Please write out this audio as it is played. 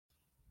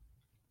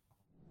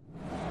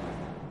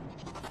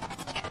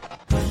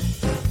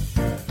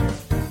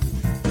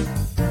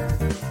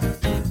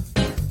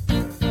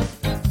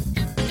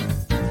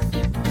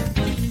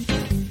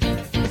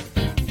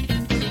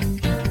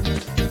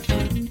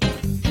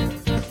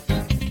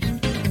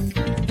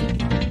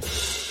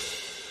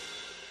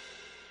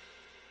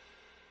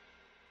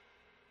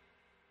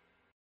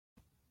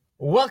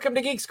Welcome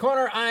to Geeks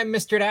Corner. I'm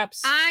Mr.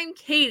 Daps. I'm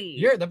Katie.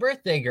 You're the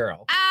birthday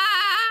girl.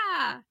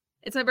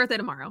 It's my birthday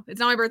tomorrow. It's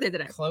not my birthday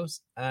today.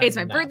 Close It's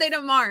my enough. birthday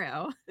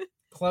tomorrow.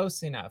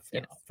 Close enough.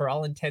 Yes. For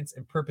all intents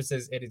and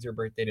purposes, it is your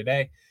birthday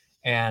today.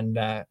 And,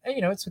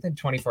 it's within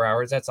 24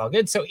 hours. That's all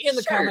good. So in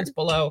the comments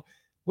below,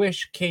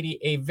 wish Katie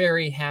a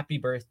very happy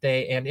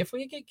birthday. And if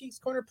we get Geeks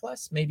Corner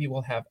Plus, maybe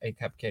we'll have a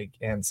cupcake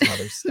and some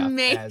other stuff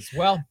as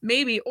well.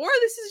 Maybe. Or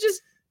this is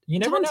just You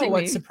never know taunting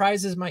what me.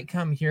 Surprises might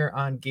come here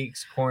on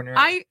Geeks Corner.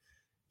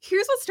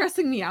 Here's what's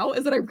stressing me out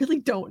is that I really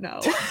don't know.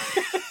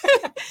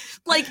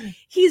 Like,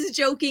 he's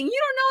joking. You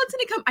don't know what's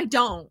going to come. I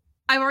don't.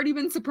 I've already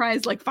been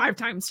surprised like 5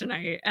 times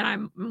tonight, and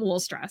I'm a little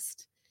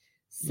stressed.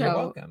 So, You're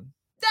welcome.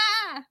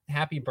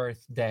 Happy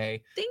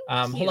birthday. Thank you.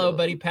 Hello,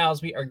 buddy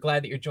pals. We are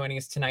glad that you're joining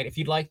us tonight. If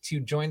you'd like to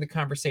join the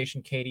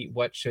conversation, Katie,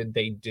 what should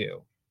they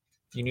do?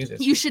 You knew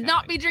this. You should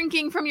not be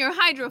drinking from your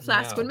hydro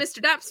flask when Mr.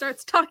 Dapp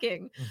starts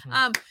talking.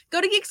 Mm-hmm.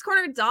 Go to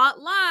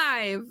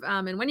geekscorner.live.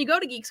 And when you go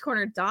to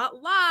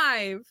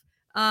geekscorner.live,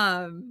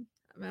 I'm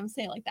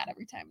saying it like that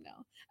every time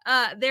now.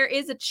 There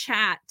is a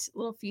chat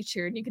little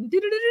feature, and you can do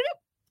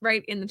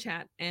right in the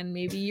chat, and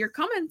maybe your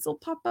comments will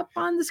pop up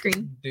on the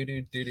screen. Do.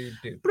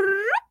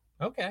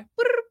 Okay.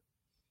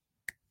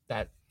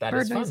 That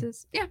Bird is fun.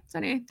 noises. Yeah. So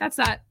anyway, that's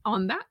that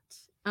on that.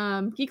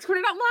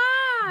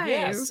 Geekscorner.live.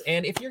 Yes,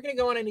 and if you're going to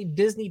go on any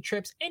Disney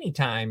trips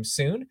anytime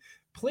soon,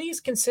 please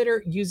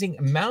consider using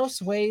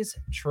Mouseways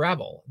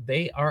Travel.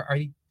 They are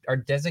our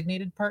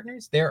designated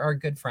partners. They're our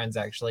good friends,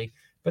 actually,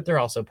 but they're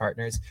also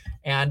partners.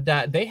 And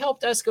they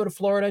helped us go to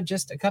Florida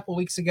just a couple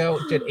weeks ago.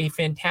 Did a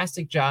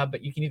fantastic job.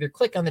 But you can either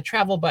click on the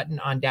travel button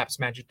on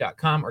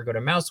dapsmagic.com or go to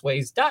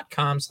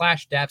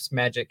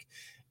mouseways.com/dapsmagic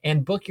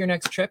and book your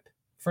next trip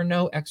for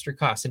no extra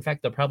cost. In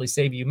fact, they'll probably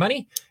save you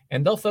money,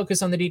 and they'll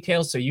focus on the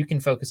details so you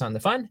can focus on the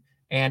fun,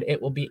 and it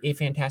will be a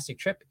fantastic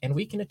trip, and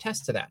we can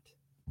attest to that.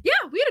 Yeah,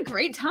 we had a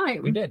great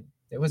time. We did.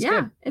 It was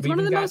yeah, good. It's one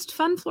of the most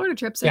fun Florida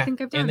trips I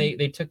think I've done. And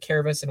they took care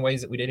of us in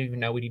ways that we didn't even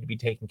know we need to be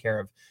taken care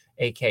of,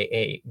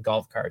 aka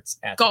golf carts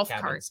at golf the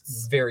cabins.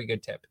 carts. Very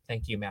good tip.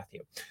 Thank you,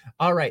 Matthew.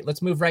 All right,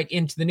 let's move right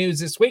into the news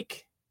this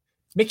week.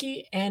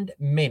 Mickey and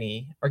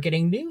Minnie are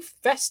getting new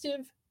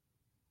festive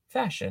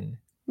fashion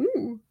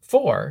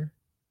for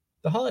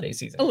the holiday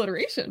season.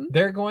 Alliteration.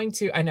 They're going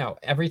to, I know,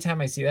 every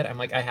time I see that, I'm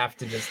like, I have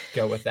to just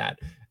go with that.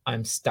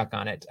 I'm stuck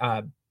on it.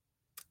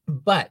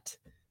 But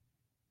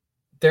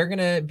they're going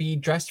to be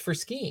dressed for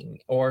skiing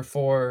or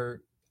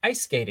for ice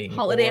skating.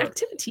 Holiday or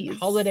activities.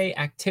 Holiday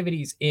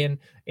activities in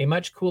a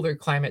much cooler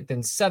climate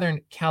than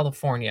Southern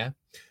California.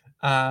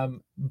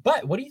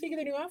 But what do you think of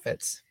their new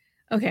outfits?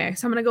 Okay,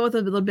 so I'm going to go with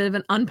a little bit of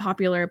an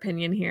unpopular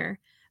opinion here.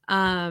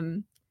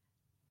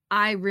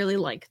 I really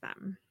like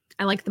them.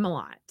 I like them a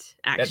lot,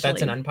 actually.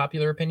 That's an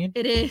unpopular opinion?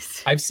 It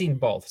is. I've seen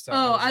both.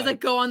 So as I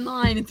go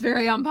online, it's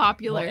very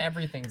unpopular. Well,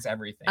 everything's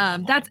everything.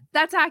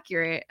 That's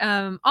accurate.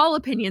 All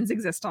opinions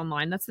exist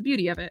online. That's the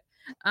beauty of it.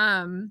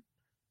 No,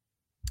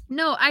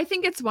 I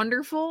think it's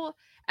wonderful.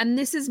 And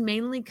this is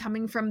mainly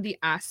coming from the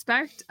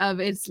aspect of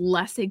it's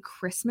less a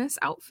Christmas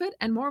outfit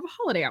and more of a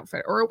holiday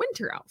outfit or a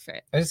winter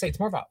outfit. I was gonna say it's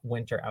more of a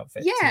winter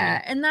outfit.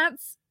 Yeah, and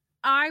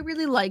I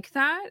really like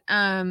that.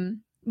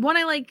 One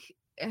I like.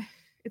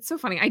 It's so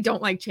funny. I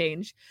don't like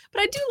change, but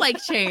I do like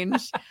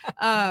change.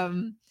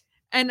 And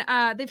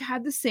they've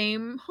had the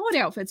same holiday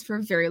outfits for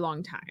a very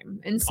long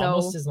time. And so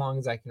almost as long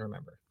as I can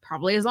remember.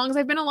 Probably as long as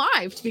I've been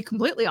alive, to be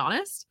completely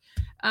honest.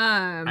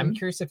 I'm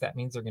curious if that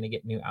means they're going to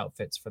get new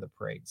outfits for the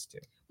parades too.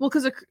 Well,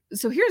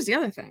 so here's the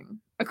other thing.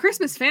 A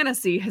Christmas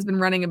Fantasy has been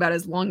running about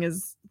longer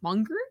than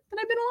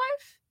I've been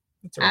alive.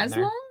 It's as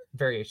long?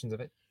 Variations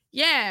of it.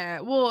 Yeah.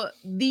 Well,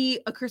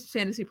 a Christmas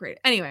Fantasy parade.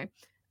 Anyway,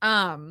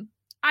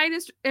 I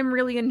just am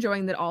really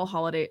enjoying that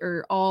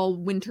all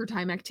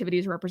wintertime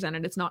activities are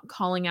represented. It's not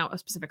calling out a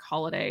specific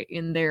holiday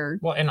in their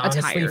and attire.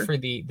 Honestly, for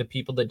the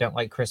people that don't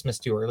like Christmas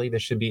too early,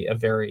 this should be a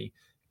very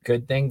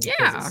good thing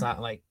because it's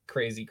not like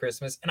crazy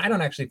Christmas. And I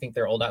don't actually think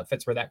their old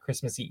outfits were that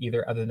Christmassy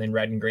either, other than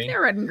red and green.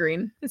 They're red and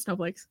green. It's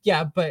snowflakes.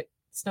 Yeah, but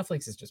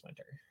snowflakes is just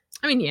winter.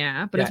 I mean,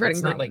 yeah, but it's red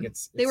and green. Not like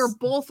it's they were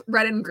both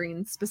red and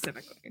green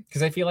specifically.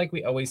 Because I feel like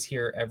we always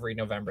hear every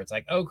November, it's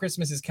like, oh,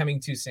 Christmas is coming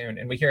too soon.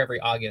 And we hear every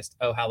August,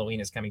 oh, Halloween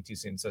is coming too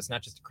soon. So it's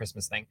not just a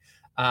Christmas thing.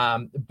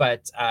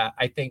 But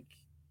I think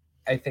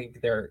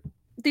they're...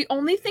 The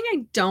only thing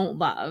I don't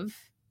love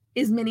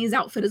is Minnie's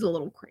outfit is a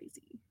little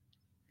crazy.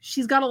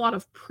 She's got a lot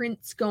of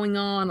prints going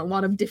on, a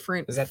lot of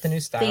different Is that the new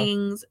style?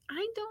 Things.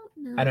 I don't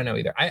know. I don't know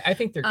either. I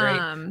think they're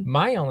great.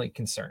 My only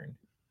concern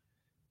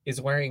is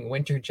wearing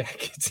winter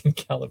jackets in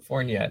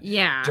California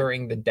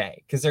during the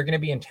day, because they're going to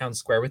be in town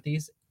square with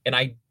these. And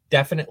I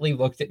definitely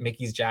looked at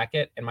Mickey's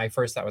jacket, and my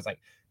first thought was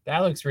like, that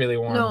looks really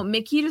warm. No,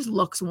 Mickey just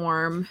looks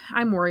warm.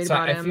 I'm worried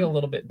about him. I feel a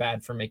little bit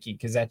bad for Mickey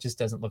because that just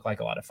doesn't look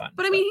like a lot of fun.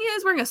 But I mean, he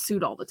is wearing a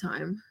suit all the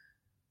time.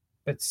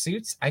 But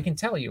suits, I can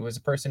tell you as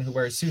a person who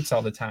wears suits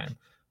all the time,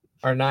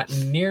 are not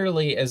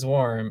nearly as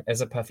warm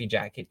as a puffy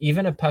jacket.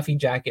 Even a puffy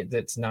jacket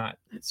that's not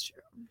That's true.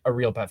 a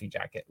real puffy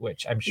jacket,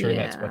 which I'm sure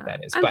that's what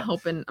that is. I'm But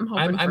hoping.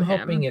 I'm for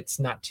hoping him. it's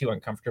not too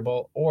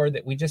uncomfortable, or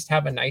that we just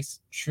have a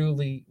nice,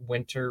 truly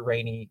winter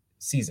rainy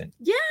season.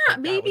 Yeah, Like, that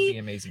would maybe be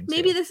amazing.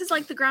 maybe too. this is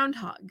like the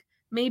groundhog.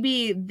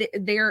 Maybe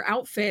their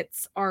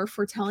outfits are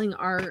foretelling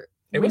our.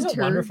 It was a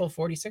winter. wonderful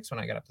 46 when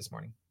I got up this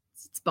morning.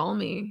 It's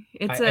balmy.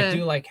 It's I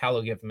do like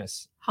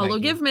Hallowgivmas. Nike.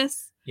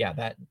 Hallowgivmas. Yeah,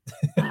 that.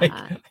 Uh,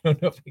 I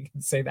don't know if I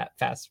can say that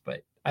fast,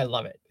 but I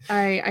love it.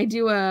 I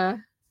do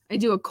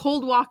a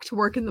cold walk to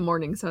work in the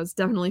morning, so it's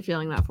definitely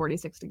feeling that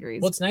 46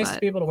 degrees. Well, it's nice but- to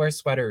be able to wear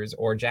sweaters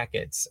or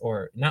jackets,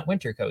 or not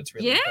winter coats,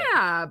 really.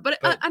 Yeah, but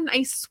but- a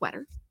nice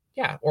sweater.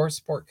 Yeah, or a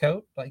sport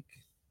coat. Like,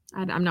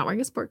 I'm not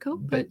wearing a sport coat,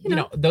 but but you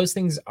know, those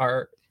things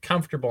are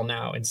comfortable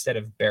now instead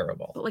of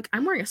bearable. but like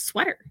I'm wearing a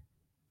sweater.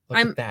 Look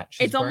at that.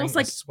 She's It's almost wearing a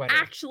like sweater.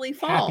 actually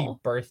fall. Happy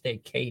birthday,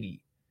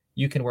 Katie.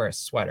 You can wear a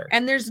sweater.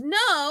 And there's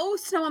no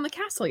snow on the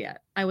castle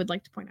yet, I would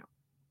like to point out.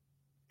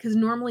 Because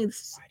normally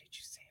Why did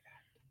you say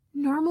that?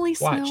 normally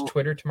Watch snow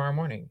Twitter tomorrow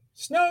morning.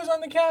 Snow's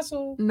on the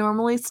castle.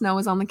 normally snow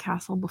is on the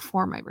castle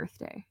before my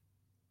birthday.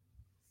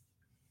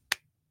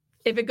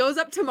 If it goes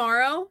up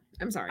tomorrow,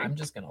 I'm sorry. I'm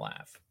just gonna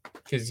laugh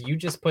because you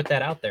just put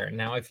that out there, and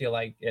now I feel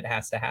like it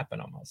has to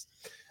happen almost.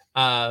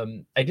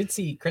 I did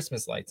see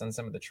Christmas lights on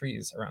some of the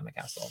trees around the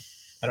castle.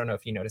 I don't know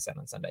if you noticed that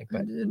on Sunday, I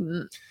but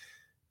didn't.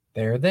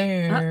 they're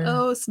there.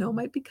 Uh-oh, snow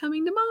might be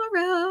coming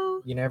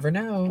tomorrow You never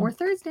know. or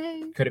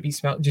Thursday. Could it be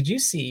smelled? Did you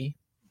see?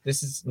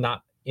 This is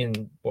not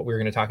in what we were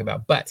going to talk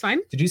about, but It's fine.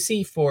 did you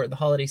see for the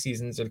holiday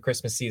seasons or the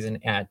Christmas season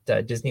at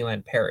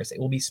Disneyland Paris, it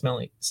will be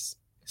snowing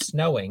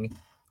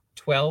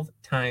 12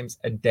 times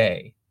a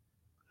day.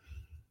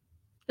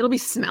 It'll be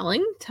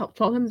smelling 12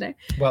 times a day.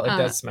 Well, it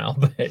does smell,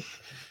 but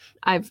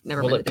I've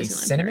never will been it to be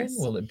Disneyland cinnamon? Paris.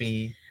 Will it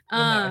be?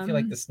 Well, no, I feel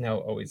like the snow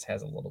always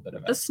has a little bit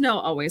of The it. snow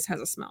always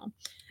has a smell.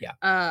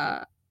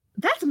 Yeah.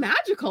 That's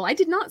magical. I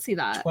did not see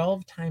that.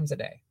 12 times a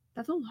day.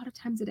 That's a lot of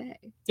times a day.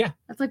 Yeah.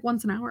 That's like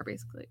once an hour,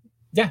 basically.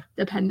 Yeah.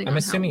 Depending I'm on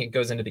assuming how... it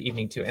goes into the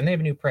evening too, and they have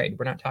a new parade.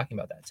 We're not talking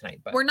about that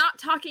tonight, but We're not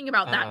talking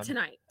about that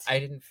tonight. I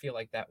didn't feel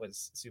like that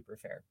was super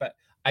fair. But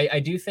I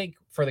do think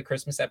for the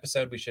Christmas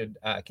episode, we should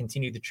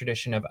continue the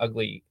tradition of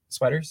ugly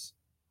sweaters,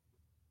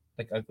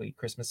 like ugly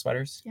Christmas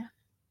sweaters. Yeah.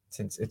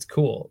 Since it's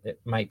cool, it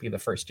might be the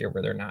first year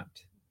where they're not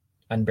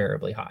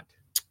unbearably hot.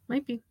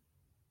 Might be.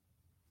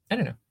 I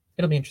don't know.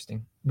 It'll be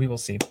interesting. We will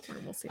see.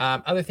 We'll see.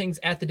 Other things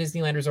at the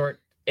Disneyland Resort.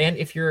 And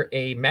if you're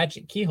a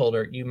Magic key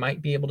holder, you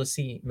might be able to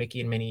see Mickey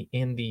and Minnie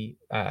in the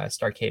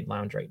Starcade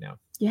Lounge right now.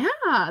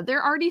 Yeah,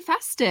 they're already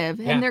festive,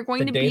 Yeah, and they're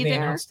going the to day be they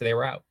there. announced they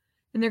were out.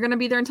 And they're going to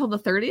be there until the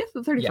 30th,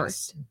 the 31st.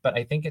 Yes, but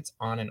I think it's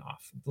on and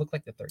off. It looked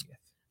like the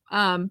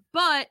 30th.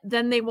 But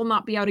then they will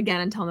not be out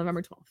again until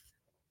November 12th,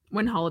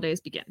 when holidays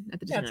begin at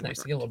the Yeah, Disneyland it's nice to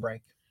Resort. get a little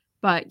break.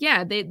 But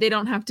yeah, they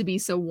don't have to be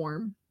so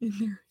warm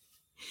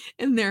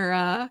in their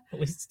At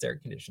least it's air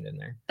conditioned in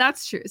there.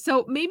 that's true.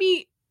 So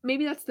maybe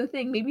that's the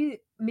thing. Maybe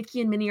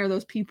Mickey and Minnie are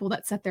those people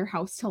that set their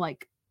house to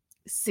like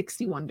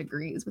 61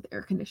 degrees with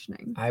air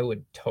conditioning. I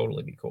would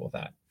totally be cool with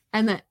that.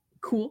 And that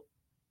cool.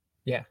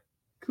 Yeah.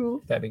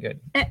 Cool. That'd be good.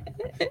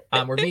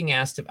 We're being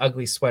asked if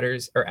ugly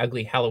sweaters or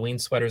ugly Halloween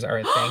sweaters are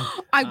a thing.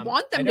 I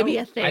want them to be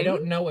a thing. I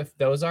don't know if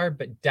those are,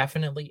 but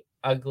definitely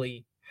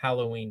ugly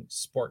Halloween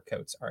sport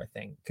coats are a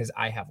thing because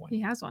I have one.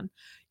 He has one.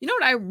 You know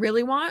what I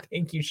really want?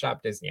 Thank you,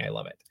 Shop Disney. I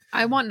love it.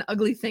 I want an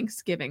ugly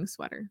Thanksgiving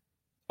sweater.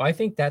 Well, I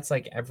think that's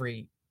like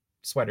every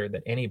sweater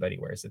that anybody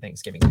wears to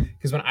Thanksgiving.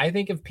 Because when I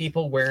think of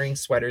people wearing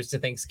sweaters to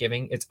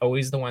Thanksgiving, it's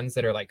always the ones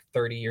that are like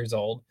 30 years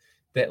old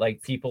that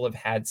like people have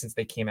had since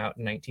they came out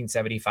in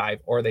 1975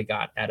 or they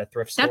got at a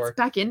thrift store That's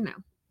back in now.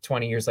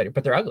 20 years later,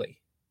 but they're ugly.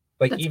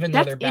 Like even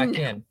though they're that's back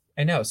in now. in.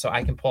 I know, so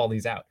I can pull all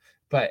these out.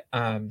 But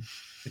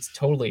it's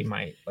totally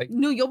my like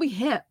No, you'll be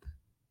hip.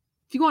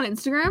 If you go on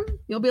Instagram,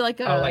 you'll be like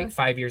like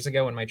 5 years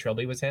ago when my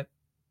trilby was hip.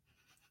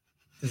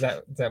 Is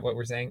that what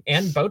we're saying?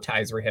 And bow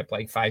ties were hip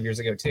like 5 years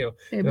ago too.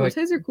 hey, they're bow like-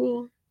 ties are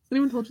cool. Has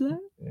anyone told you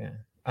that?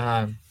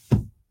 Yeah.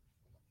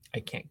 I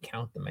can't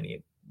count the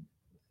many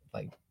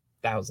like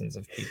thousands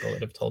of people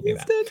that have told me Please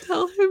that. don't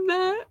tell him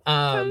that.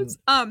 guys.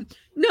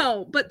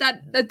 No, but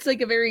that's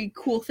like a very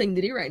cool thing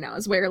to do right now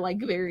is wear like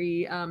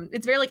very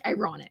it's very like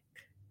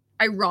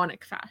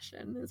ironic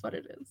fashion is what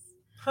it is.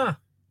 Huh.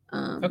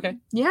 Okay.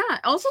 Yeah.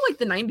 Also like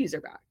the 90s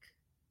are back.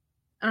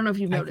 I don't know if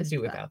you've I could noticed do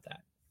that. without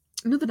that.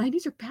 No, the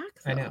 90s are back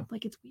though. I know.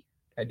 Like it's weird.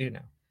 I do know.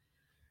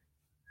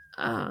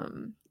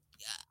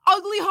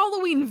 Ugly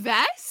Halloween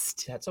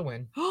vest. That's a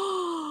win.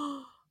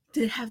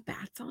 Did it have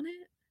bats on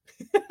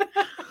it?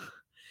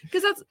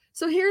 Because that's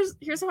so. Here's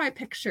how I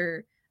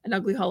picture an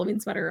ugly Halloween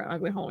sweater, or an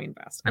ugly Halloween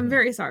vest. I'm Mhm.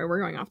 very sorry, we're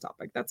going off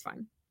topic. That's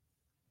fine.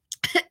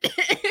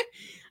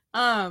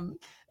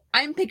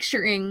 I'm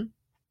picturing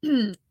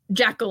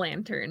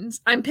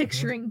jack-o'-lanterns. I'm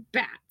picturing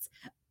bats.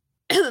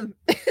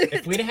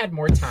 If we'd had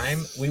more time,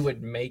 we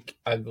would make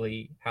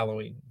ugly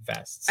Halloween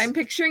vests. I'm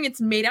picturing it's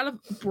made out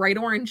of bright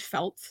orange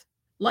felt,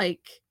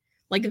 like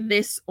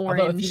this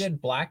orange. Although if you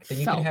did black, then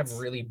you could have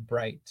felt. really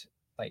bright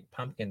like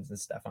pumpkins and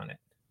stuff on it.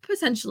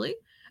 Potentially.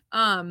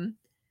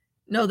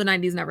 No, the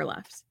 90s never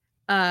left.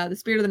 The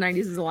spirit of the 90s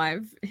is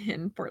alive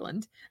in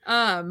Portland.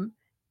 But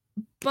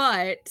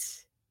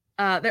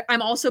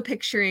I'm also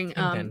picturing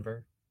In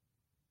Denver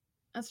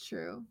that's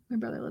true. My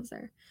brother lives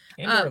there.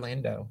 and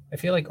Orlando. I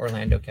feel like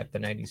Orlando kept the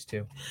 90s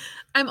too.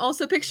 I'm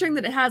also picturing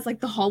that it has like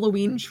the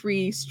Halloween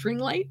tree string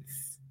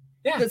lights.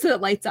 Yeah. So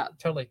it lights up.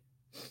 Totally.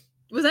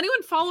 Was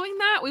anyone following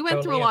that? We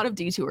went through a lot of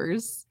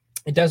detours.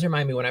 It does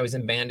remind me when I was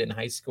in band in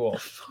high school,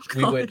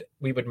 Oh,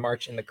 we would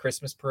march in the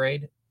Christmas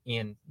parade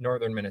in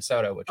northern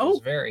Minnesota, which was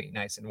very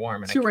nice and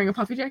warm. And so you're wearing a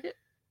puffy jacket?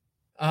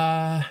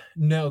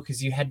 No,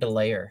 because you had to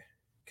layer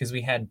because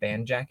we had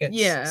band jackets.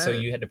 Yeah. So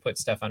you had to put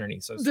stuff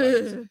underneath. So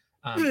sweaters.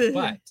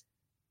 But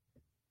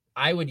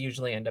I would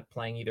usually end up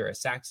playing either a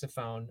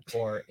saxophone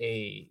or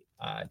a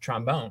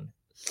trombone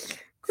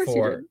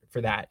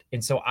for that.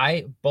 And so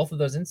both of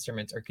those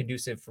instruments are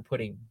conducive for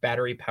putting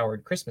battery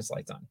powered Christmas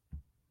lights on.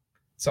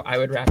 So I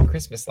would wrap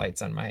Christmas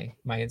lights on my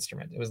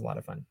instrument. It was a lot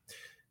of fun.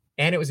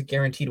 And it was a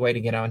guaranteed way to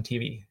get on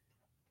TV.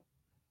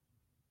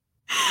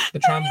 The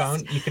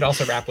trombone, you could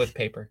also wrap with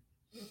paper.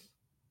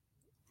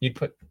 You'd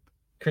put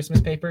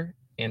Christmas paper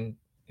and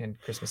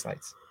Christmas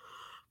lights.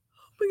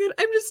 Oh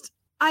my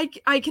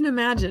god, I can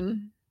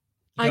imagine.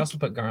 You could also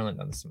put garland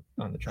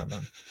on the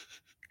trombone.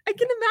 I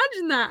can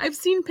imagine that. I've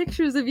seen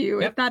pictures of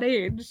you at that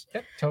age.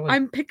 Yep, totally.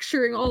 I'm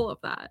picturing all of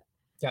that.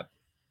 Yep.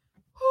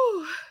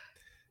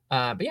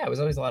 But yeah, it was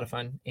always a lot of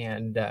fun,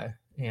 and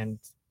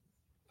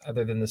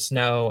other than the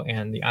snow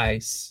and the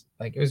ice,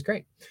 like it was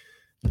great.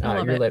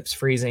 Your lips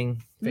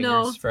freezing,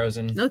 fingers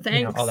frozen, no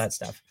thanks, all that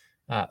stuff.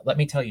 Let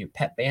me tell you,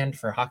 pep band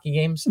for hockey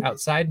games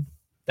outside,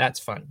 that's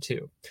fun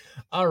too.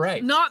 All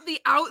right. Not the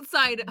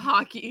outside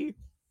hockey.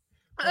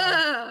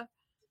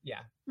 Yeah.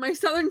 My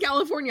Southern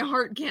California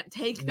heart can't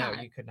take that.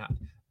 No, you could not.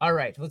 All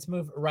right, let's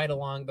move right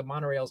along. The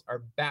monorails are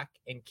back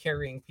and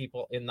carrying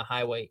people in the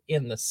highway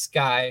in the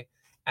sky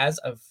as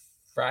of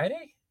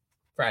Friday.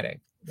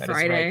 That is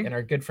right. And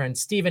our good friend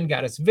Steven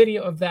got us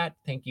video of that.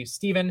 Thank you,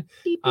 Steven.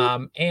 Beep,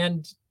 beep.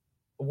 And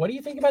what do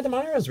you think about the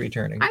monorails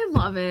returning? I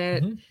love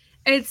it.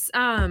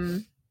 Mm-hmm.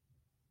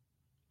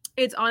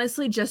 It's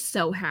honestly just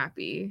so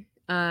happy.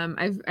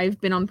 I've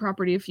been on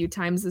property a few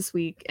times this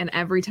week, and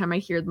every time I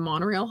hear the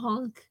monorail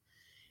honk,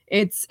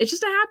 it's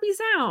just a happy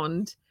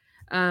sound.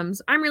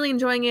 So I'm really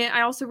enjoying it.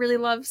 I also really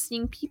love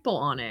seeing people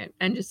on it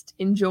and just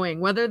enjoying,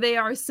 whether they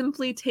are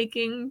simply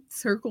taking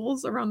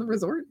circles around the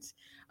resort,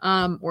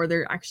 or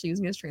they're actually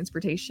using it as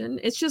transportation.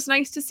 It's just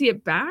nice to see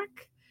it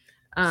back.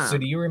 So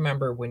do you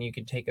remember when you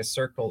could take a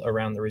circle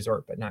around the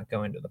resort but not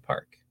go into the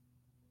park?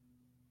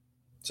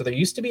 So there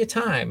used to be a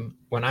time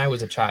when I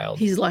was a child.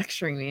 He's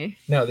lecturing me.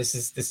 No, this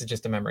is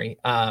just a memory.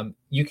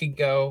 You could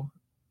go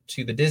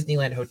to the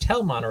Disneyland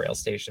Hotel monorail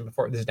station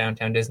before it was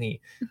Downtown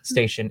Disney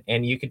station,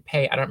 and you could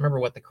pay. I don't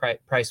remember what the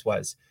price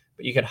was,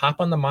 but you could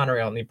hop on the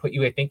monorail and they put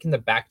you, I think, in the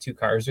back two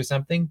cars or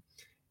something,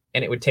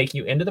 and it would take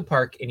you into the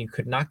park, and you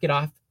could not get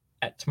off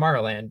at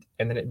Tomorrowland,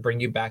 and then it'd bring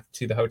you back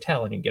to the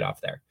hotel, and you get off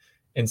there.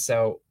 And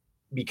so,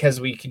 because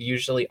we could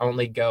usually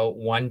only go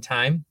one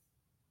time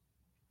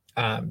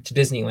to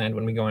Disneyland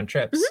when we go on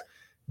trips,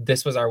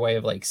 this was our way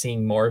of like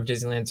seeing more of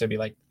Disneyland. So it'd be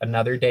like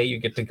another day you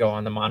get to go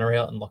on the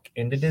monorail and look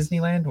into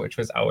Disneyland, which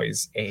was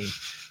always a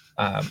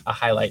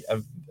highlight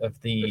of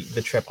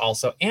the trip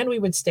also. And we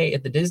would stay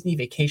at the Disney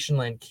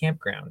Vacationland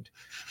campground,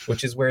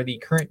 which is where the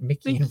current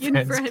Mickey and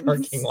Friends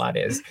parking lot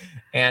is.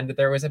 And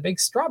there was a big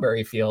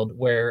strawberry field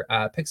where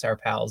Pixar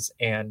Pals,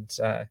 and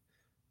it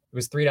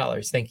was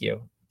 $3. Thank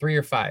you. 3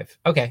 or 5.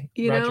 Okay.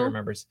 Roger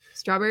remembers.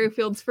 Strawberry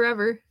fields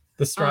forever.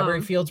 The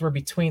strawberry fields were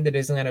between the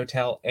Disneyland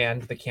Hotel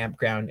and the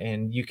campground,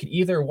 and you could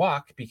either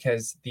walk,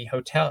 because the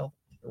hotel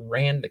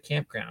ran the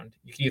campground.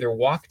 You could either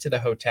walk to the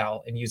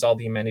hotel and use all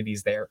the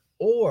amenities there,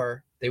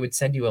 or they would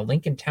send you a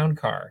Lincoln Town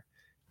Car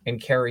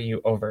and carry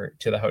you over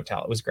to the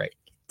hotel. It was great.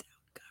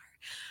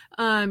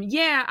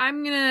 Yeah,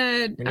 I'm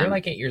gonna. When you're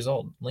like 8 years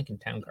old, Lincoln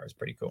Town Car is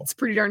pretty cool. It's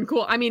pretty darn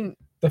cool. I mean,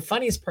 the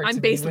funniest part. I'm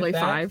basically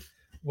 5.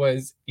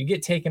 Was you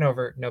get taken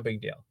over, no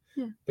big deal.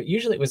 Yeah. But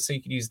usually it was so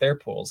you could use their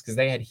pools because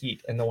they had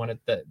heat and the one at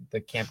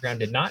the campground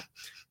did not.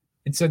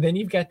 And so then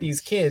you've got these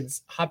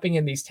kids hopping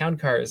in these town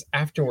cars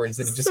afterwards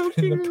that are just put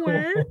in the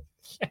pool.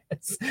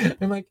 Yes.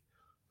 I'm like,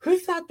 who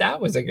thought that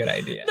was a good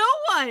idea?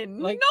 No one.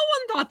 Like,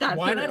 no one thought that.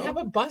 Why not have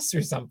a bus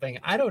or something?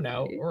 I don't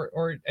know.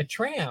 Or a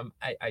tram.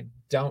 I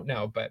don't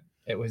know. But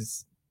it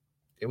was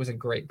a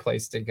great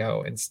place to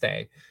go and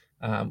stay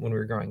when we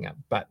were growing up.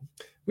 But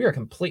we are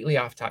completely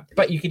off topic.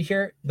 But you could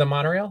hear the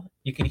monorail,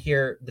 you could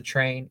hear the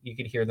train, you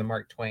could hear the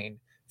Mark Twain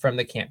from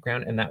the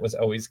campground, and that was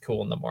always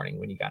cool in the morning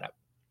when you got up.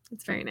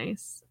 It's very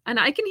nice. And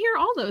I can hear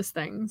all those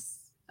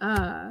things.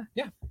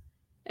 Yeah.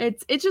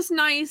 It's just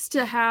nice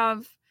to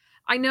have.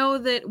 I know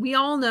that we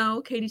all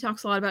know Katie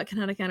talks a lot about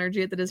kinetic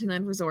energy at the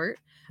Disneyland Resort.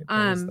 It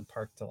brings the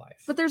park to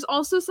life. But there's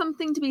also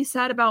something to be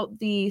said about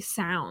the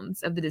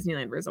sounds of the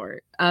Disneyland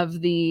Resort, of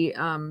the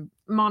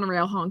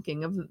monorail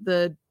honking, of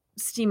the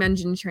steam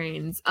engine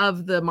trains,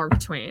 of the Mark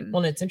Twain.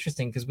 Well, and it's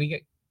interesting because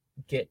we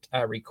get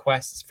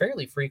requests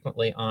fairly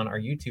frequently on our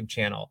YouTube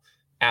channel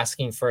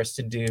asking for us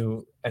to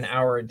do an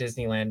hour at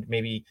Disneyland,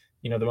 maybe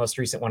The most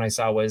recent one I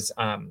saw was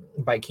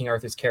by King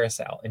Arthur's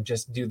Carousel, and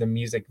just do the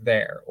music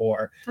there.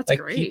 Or That's like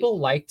great. people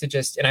like to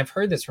just, and I've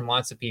heard this from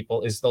lots of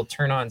people, is they'll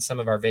turn on some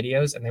of our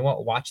videos and they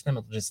won't watch them,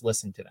 they'll just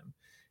listen to them.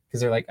 Because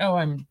they're like, oh,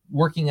 I'm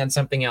working on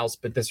something else,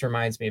 but this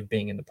reminds me of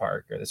being in the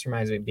park, or this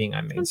reminds me of being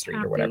on Main Street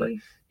or whatever.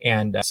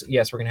 And so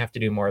yes, we're going to have to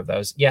do more of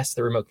those. Yes,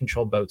 the remote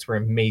control boats were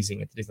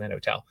amazing at the Disneyland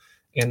Hotel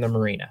and the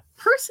marina.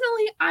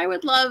 Personally, I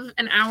would love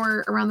an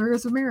hour around the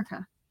Rivers of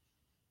America.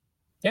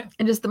 Yeah.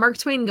 And just the Mark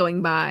Twain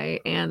going by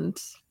and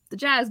the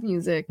jazz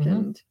music. Mhm.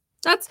 And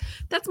that's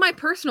my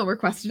personal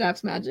request to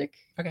Apps Magic.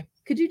 Okay.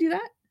 Could you do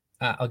that?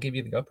 I'll give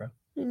you the GoPro.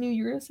 I knew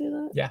you were going to say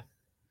that. Yeah.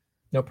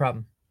 No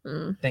problem.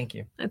 Mm, Thank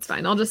you. that's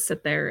fine. I'll just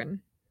sit there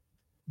and.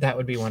 That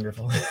would be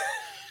wonderful.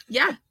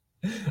 Yeah.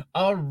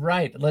 All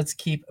right, let's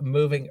keep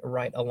moving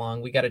right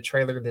along. We got a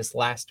trailer this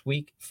last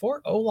week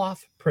for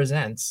Olaf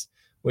Presents,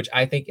 which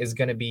I think is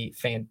going to be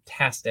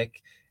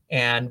fantastic.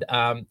 And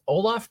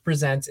Olaf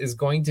Presents is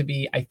going to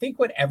be, I think,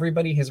 what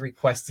everybody has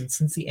requested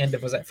since the end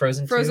of, was that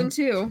Frozen 2? Frozen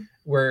 2.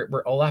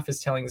 Where Olaf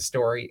is telling the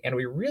story, and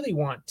we really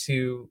want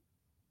to,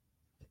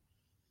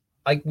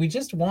 like, we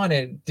just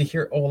wanted to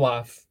hear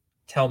Olaf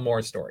tell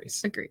more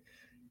stories. Agree.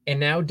 And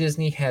now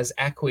Disney has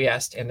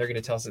acquiesced, and they're going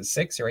to tell us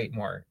 6 or 8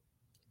 more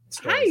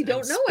stories. I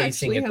don't know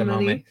spacing actually at the how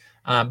many.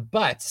 moment.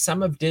 But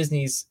some of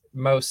Disney's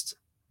most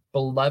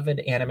beloved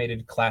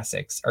animated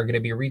classics are going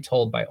to be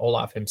retold by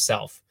Olaf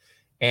himself.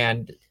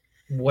 And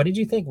what did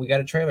you think? We got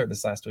a trailer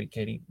this last week,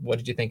 Katie. What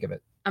did you think of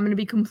it? I'm going to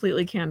be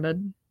completely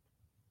candid.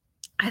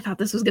 I thought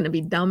this was going to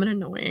be dumb and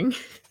annoying.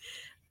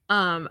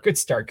 Good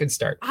start. Good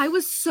start. I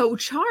was so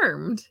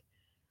charmed.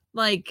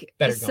 Like,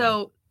 Better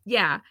so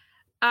yeah,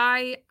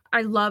 I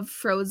love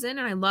Frozen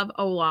and I love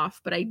Olaf,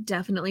 but I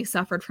definitely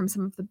suffered from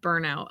some of the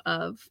burnout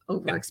of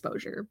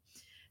overexposure.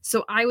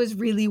 So I was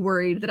really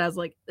worried that I was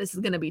like, this is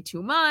going to be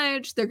too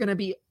much. They're going to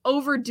be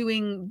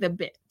overdoing the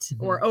bit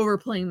or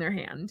overplaying their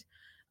hand.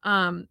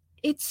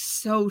 It's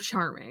so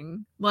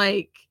charming.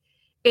 Like,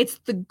 it's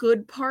the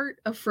good part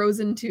of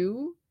Frozen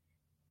 2,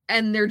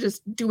 and they're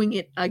just doing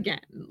it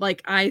again.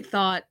 Like, I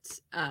thought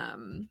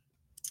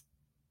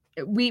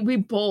we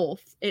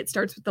both, it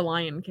starts with the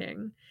Lion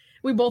King.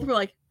 We both were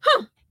like,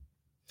 huh.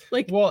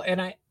 Like, well,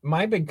 and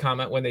my big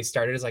comment when they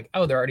started is like,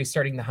 oh, they're already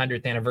starting the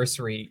 100th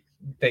anniversary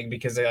thing,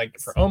 because they're like,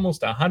 for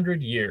almost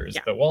 100 years,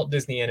 the Walt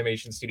Disney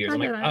Animation Studios. I'm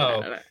like,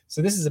 oh,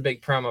 so this is a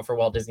big promo for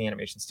Walt Disney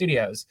Animation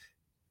Studios.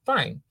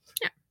 Fine.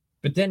 Yeah.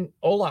 But then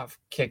Olaf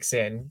kicks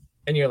in,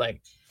 and you're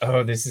like,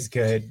 oh, this is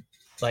good.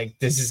 Like,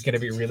 this is going to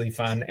be really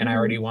fun, and I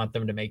already want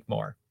them to make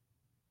more.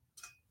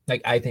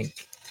 Like, I think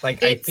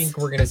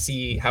we're going to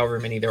see however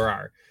many there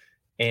are.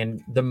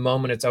 And the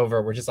moment it's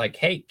over, we're just like,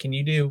 hey, can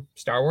you do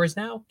Star Wars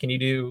now? Can you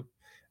do,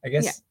 I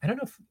guess, I don't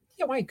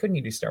know why couldn't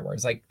you do Star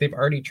Wars? Like, they've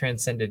already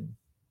transcended,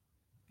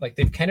 like,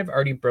 they've kind of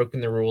already broken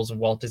the rules of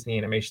Walt Disney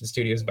Animation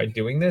Studios by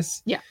doing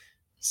this. Yeah.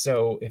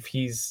 So if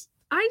he's,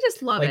 I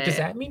just love it. Does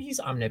that mean he's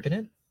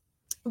omnipotent?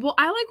 Well,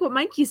 I like what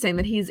Mikey's saying,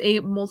 that he's a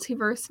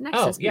multiverse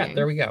nexus. Oh, yeah, being.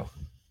 there we go.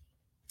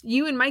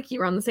 You and Mikey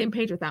were on the same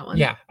page with that one.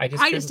 Yeah, I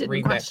just didn't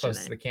read that question close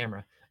it. to the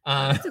camera.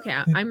 It's okay.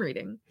 I'm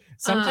reading.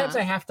 Sometimes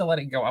I have to let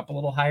it go up a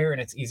little higher,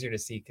 and it's easier to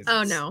see because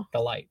the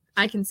light.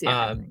 I can see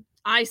everything.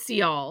 I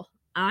see all.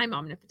 I'm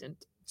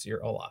omnipotent. So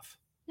you're Olaf.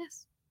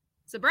 Yes.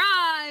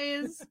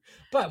 Surprise!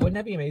 But wouldn't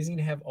that be amazing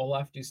to have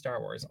Olaf do Star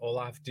Wars,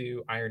 Olaf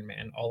do Iron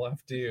Man,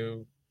 Olaf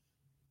do,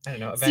 I don't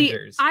know,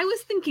 Avengers? See, I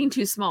was thinking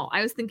too small.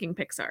 I was thinking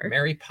Pixar.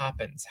 Mary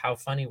Poppins. How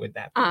funny would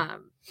that be?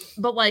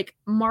 But like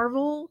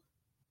Marvel,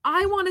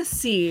 I want to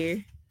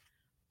see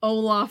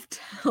Olaf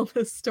tell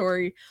the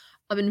story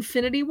of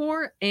Infinity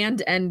War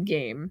and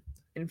Endgame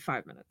in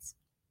 5 minutes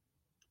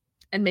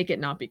and make it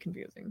not be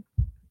confusing.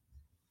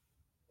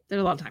 There's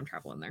a lot of time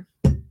travel in there.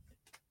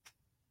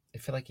 I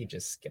feel like you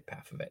just skip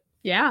half of it.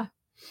 Yeah.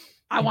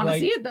 I want to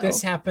see it though.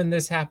 This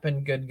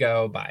happened, good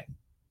go, bye.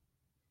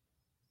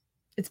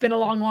 It's been a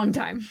long, long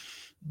time.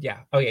 Yeah.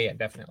 Oh yeah,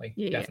 definitely.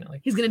 Yeah, definitely.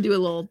 Yeah. He's gonna do a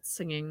little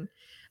singing.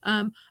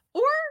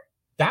 Or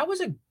that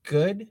was a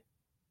good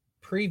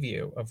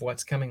preview of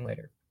what's coming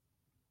later.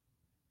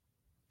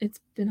 It's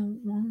been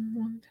a long,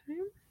 long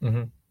time.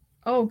 Mm-hmm.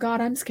 Oh God,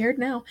 I'm scared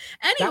now.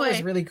 Anyway, that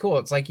was really cool.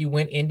 It's like you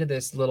went into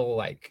this little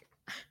like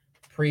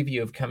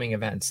preview of coming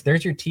events.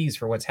 There's your tease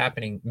for what's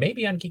happening.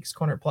 Maybe on Geeks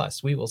Corner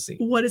Plus, we will see.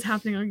 What is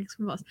happening on Geeks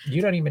Corner Plus?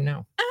 You don't even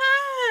know.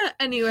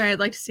 Anyway, I'd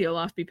like to see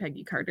Olaf be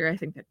Peggy Carter. I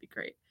think that'd be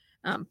great.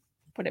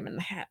 Put him in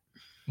the hat.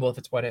 Well, if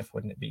it's What If,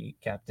 wouldn't it be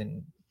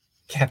Captain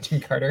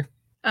Carter?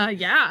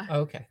 Yeah.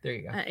 Okay, there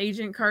you go.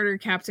 Agent Carter,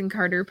 Captain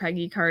Carter,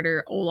 Peggy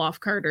Carter, Olaf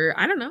Carter.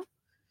 I don't know.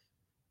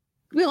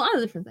 Could be a lot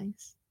of different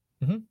things.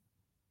 Mm-hmm.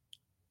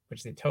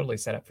 Which they totally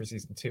set up for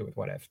season 2 with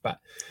What If, but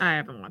I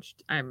haven't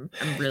watched. I'm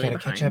really gotta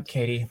behind. catch up,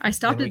 Katie. I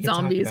stopped at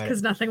zombies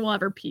because nothing will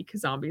ever peak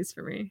zombies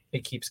for me.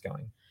 It keeps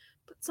going.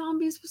 But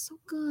zombies was so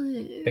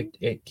good.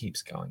 It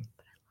keeps going.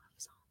 But I love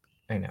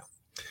zombies. I know.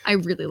 I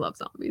really love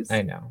zombies.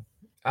 I know.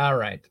 All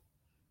right.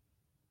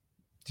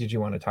 Did you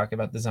want to talk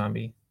about the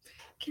zombie?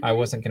 I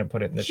wasn't going to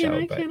put it in the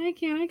show, but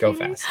go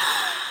fast.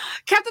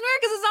 Captain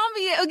America's a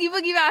zombie at Oogie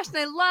Boogie Bash, and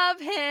I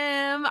love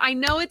him. I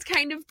know it's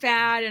kind of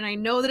bad, and I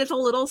know that it's a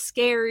little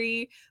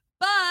scary,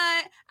 but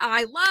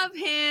I love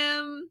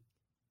him.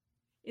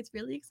 It's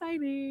really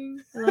exciting.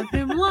 I love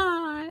him a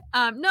lot.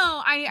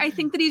 No, I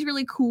think that he's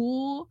really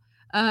cool.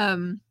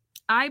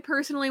 I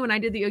personally, when I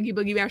did the Oogie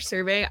Boogie Bash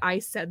survey, I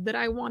said that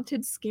I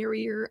wanted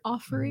scarier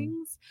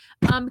offerings,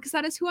 because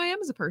that is who I am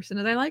as a person,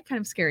 and I like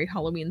kind of scary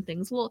Halloween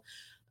things. Well,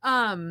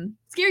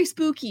 scary,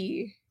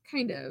 spooky,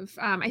 kind of.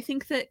 I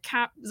think that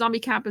Zombie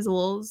Cap is a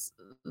little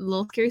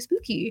scary,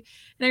 spooky,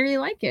 and I really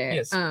like it.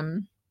 Yes.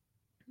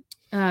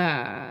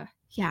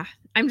 Yeah,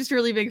 I'm just a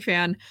really big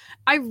fan.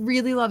 I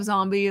really love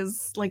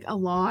zombies, like, a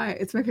lot.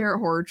 It's my favorite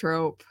horror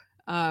trope.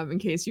 In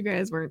case you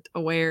guys weren't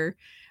aware,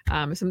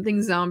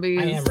 something zombies.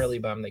 I am really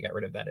bummed they got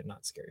rid of that at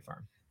Not Scary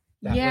Farm.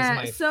 That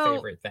was my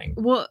favorite thing.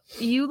 Well,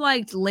 you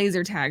liked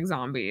laser tag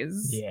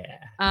zombies.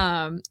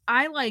 Yeah.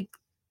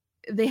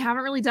 They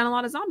haven't really done a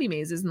lot of zombie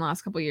mazes in the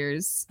last couple of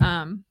years.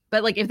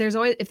 But like if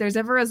there's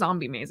ever a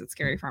zombie maze at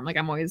Scary Farm, like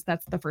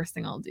that's the first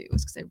thing I'll do,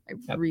 is because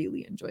I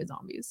really enjoy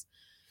zombies.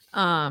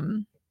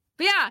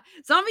 But yeah,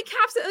 Zombie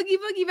Caps at Oogie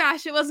Boogie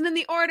Bash. It wasn't in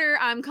the order.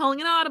 I'm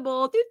calling an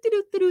audible.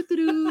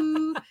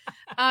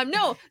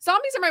 No,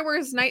 zombies are my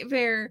worst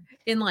nightmare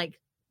in like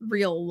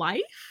real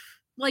life.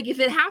 Like if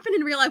it happened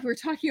in real life, we were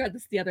talking about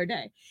this the other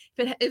day.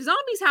 If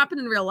zombies happen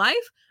in real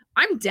life,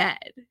 I'm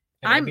dead.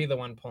 I'd be the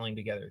one pulling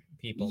together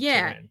people.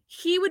 Yeah,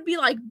 he would be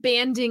like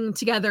banding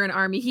together an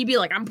army. He'd be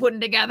like, I'm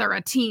putting together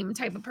a team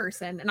type of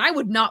person, and I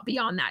would not be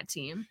on that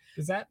team.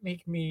 Does that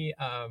make me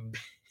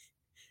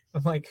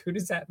I'm like, who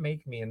does that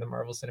make me in the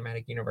Marvel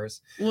Cinematic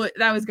Universe? Well,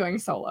 that was going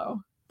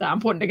solo. I'm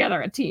putting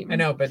together a team. I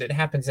know, but it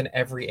happens in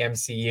every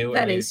MCU.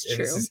 That is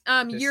true.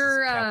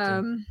 You're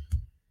I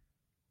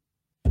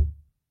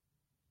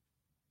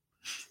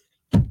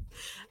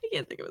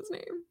can't think of his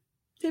name.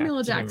 Samuel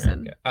L. Jackson.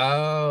 America.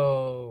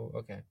 Oh,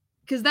 okay.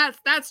 Because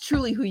that's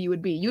truly who you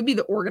would be. You would be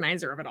the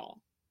organizer of it all.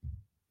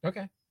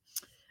 Okay.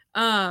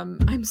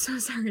 I'm so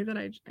sorry that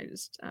I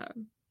just that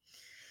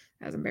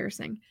was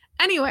embarrassing.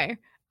 Anyway,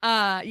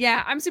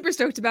 yeah, I'm super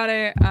stoked about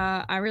it.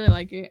 I really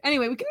like it.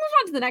 Anyway, we can move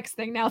on to the next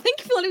thing now. Thank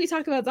you for letting me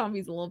talk about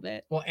zombies a little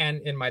bit. Well, and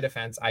in my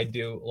defense, I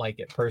do like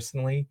it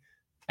personally.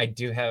 I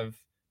do have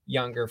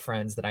younger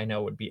friends that I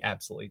know would be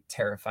absolutely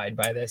terrified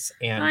by this.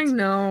 And I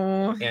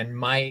know. And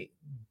my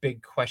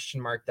big question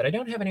mark that I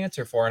don't have an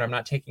answer for, and I'm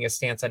not taking a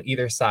stance on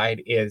either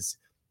side, is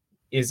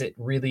it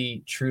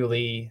really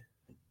truly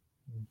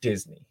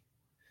Disney?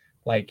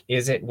 Like,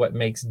 is it what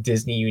makes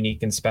Disney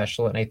unique and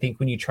special? And I think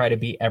when you try to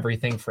be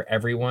everything for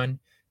everyone,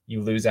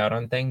 you lose out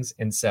on things.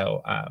 And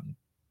so I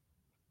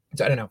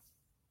don't know.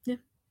 Yeah,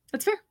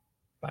 that's fair.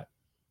 But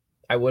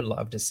I would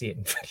love to see it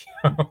in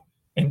video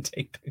and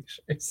take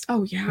pictures.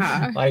 Oh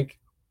yeah. Like,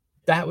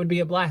 that would be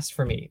a blast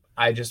for me.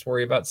 I just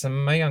worry about some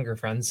of my younger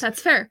friends.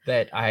 That's fair.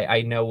 That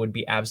I know would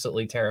be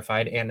absolutely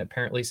terrified. And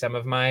apparently some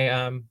of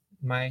my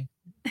my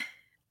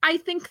I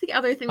think the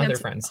other thing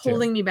that's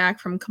holding me back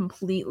from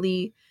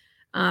completely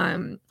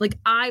like,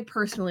 I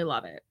personally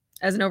love it.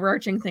 As an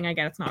overarching thing, I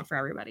get it's not for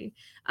everybody.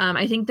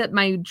 I think that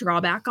my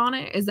drawback on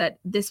it is that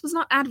this was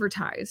not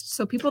advertised.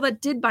 So people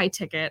that did buy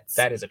tickets...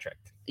 That is a trick.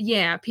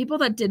 Yeah, people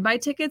that did buy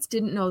tickets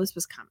didn't know this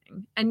was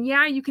coming. And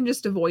yeah, you can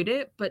just avoid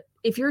it. But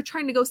if you're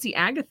trying to go see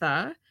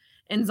Agatha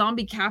and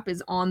Zombie Cap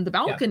is on the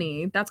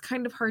balcony, that's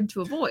kind of hard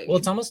to avoid. Well,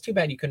 it's almost too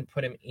bad you couldn't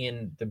put him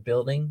in the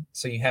building.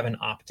 So you have an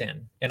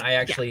opt-in. And I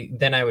actually...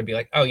 Then I would be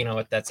like, oh, you know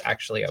what? That's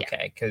actually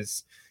okay.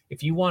 Because...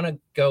 if you want to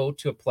go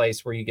to a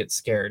place where you get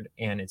scared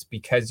and it's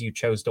because you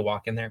chose to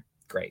walk in there,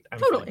 great. I'm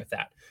fine with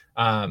that.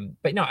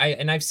 But no,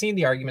 I've seen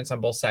the arguments on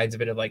both sides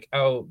of it of like,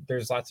 oh,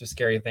 there's lots of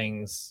scary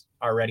things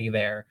already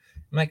there.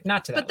 I'm like,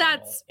 not to that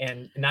level,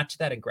 and not to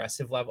that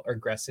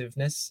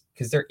aggressiveness,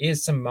 because there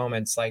is some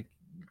moments like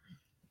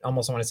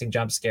almost want to say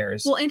jump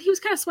scares. Well, and he was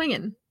kind of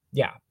swinging.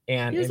 Yeah.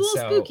 And he was a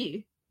little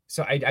spooky.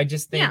 So I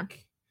just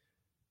think,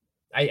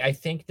 I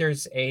think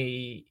there's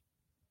a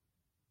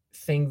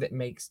thing that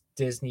makes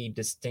Disney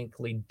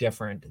distinctly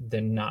different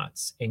than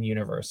Knott's and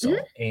Universal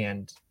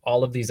and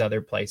all of these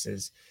other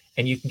places,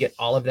 and you can get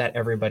all of that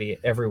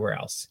everywhere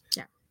else.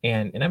 Yeah.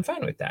 And I'm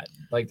fine with that.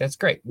 Like, that's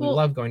great. We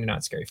love going to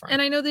Not Scary Farm.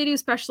 And I know they do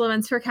special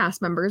events for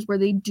cast members where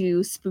they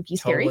do spooky,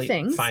 scary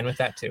things. Fine with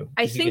that too.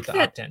 I think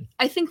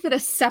that a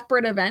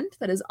separate event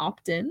that is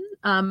opt-in,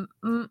 I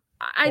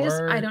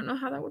don't know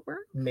how that would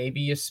work. Maybe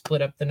you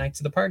split up the nights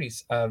of the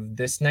parties. Of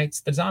this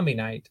night's the zombie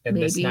night and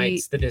this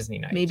night's the Disney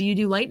night. Maybe you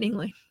do Lightning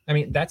Lane. I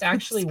mean, that's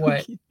actually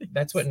what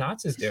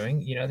Knott's is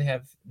doing. You know, they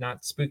have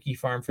Knott's Spooky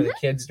Farm for the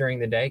kids during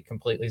the day,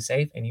 completely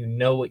safe, and you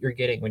know what you're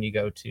getting when you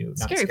go to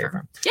Not Scary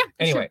Farm. Yeah.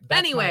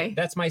 Anyway,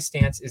 that's my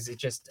stance. Is it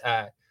just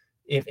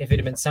if it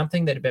had been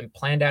something that had been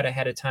planned out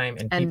ahead of time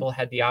and people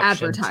had the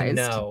option to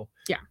know,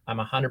 I'm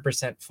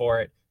 100%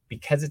 for it.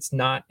 Because it's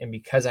not, and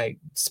because I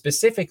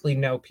specifically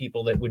know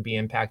people that would be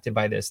impacted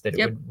by this, that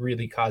it would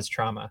really cause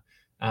trauma,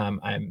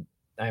 I'm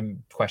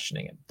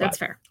questioning it. That's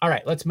fair. All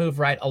right, let's move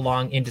right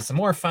along into some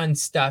more fun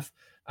stuff.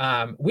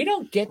 We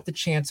don't get the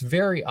chance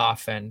very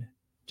often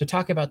to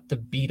talk about the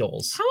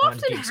Beatles. How on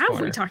often Geeks have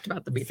Corner. we talked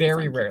about the Beatles?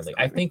 Very on Geeks rarely.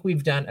 I Corner? think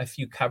we've done a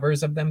few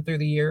covers of them through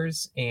the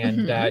years,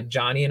 and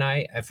Johnny and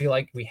I feel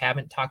like we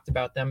haven't talked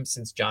about them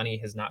since Johnny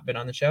has not been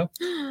on the show.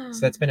 So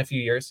that's been a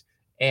few years.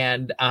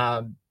 And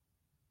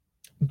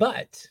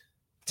but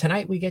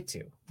tonight we get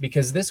to,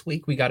 because this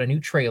week we got a new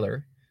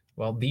trailer.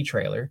 Well, the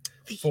trailer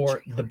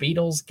for The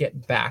Beatles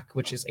Get Back,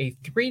 which is a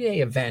 3-day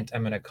event,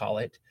 I'm going to call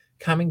it,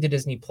 coming to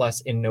Disney Plus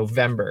in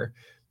November.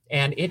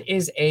 And it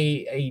is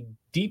a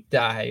deep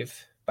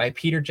dive by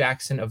Peter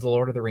Jackson of the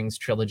Lord of the Rings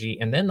trilogy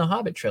and then the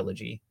Hobbit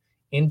trilogy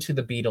into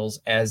the Beatles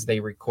as they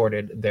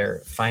recorded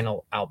their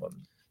final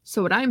album.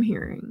 So what I'm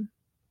hearing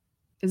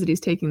is that he's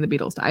taking the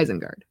Beatles to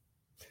Isengard.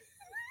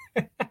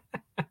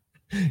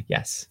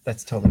 Yes,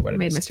 that's totally what it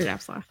Made is. Mr.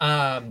 Daps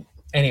laugh.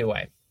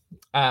 Anyway,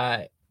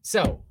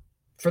 so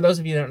for those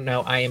of you that don't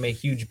know, I am a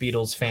huge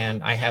Beatles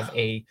fan. I have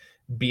a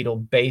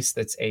Beatle bass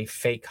that's a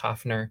fake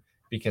Hofner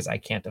because I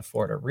can't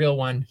afford a real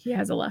one. He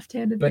has a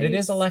left-handed But bass. it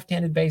is a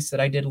left-handed bass that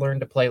I did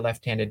learn to play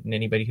left-handed, and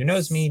anybody who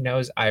knows me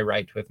knows I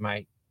write with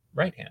my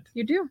right hand.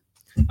 You do.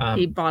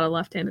 He bought a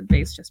left-handed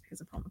bass just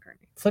because of Paul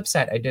McCartney. Flip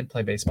side, I did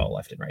play baseball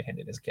left and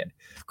right-handed as a kid.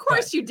 Of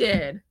course you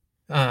did.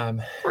 Of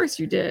course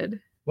you did.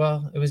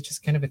 Well, it was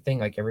just kind of a thing.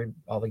 Like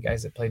all the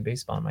guys that played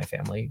baseball in my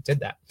family did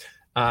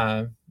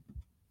that.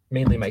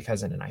 Mainly my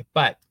cousin and I.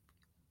 But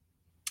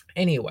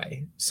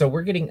anyway, so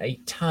we're getting a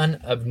ton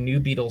of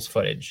new Beatles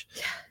footage.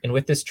 And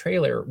with this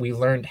trailer, we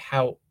learned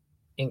how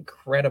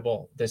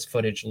incredible this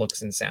footage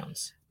looks and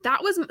sounds.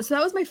 That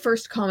was my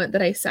first comment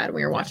that I said when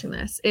we were watching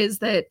this, is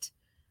that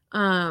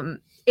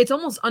it's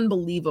almost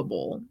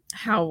unbelievable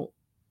how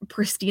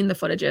pristine the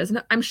footage is.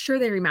 And I'm sure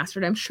they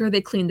remastered. I'm sure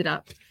they cleaned it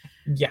up.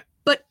 Yeah.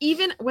 But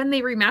even when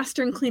they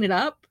remaster and clean it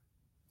up,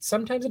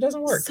 sometimes it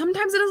doesn't work.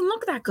 Sometimes it doesn't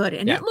look that good.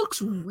 And it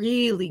looks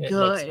really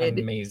good. Looks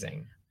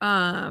amazing.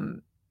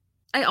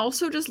 I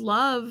also just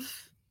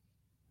love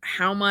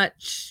how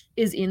much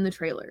is in the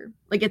trailer.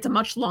 Like, it's a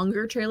much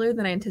longer trailer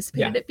than I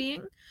anticipated it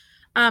being.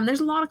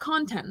 There's a lot of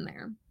content in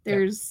there.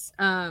 There's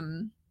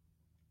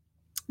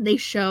they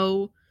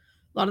show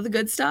a lot of the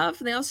good stuff,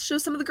 and they also show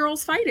some of the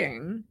girls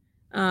fighting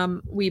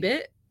wee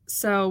bit.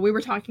 So we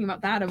were talking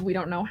about that, and we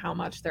don't know how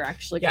much they're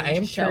actually going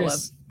to show.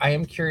 I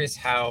am curious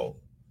how.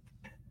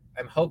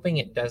 I'm hoping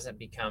it doesn't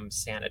become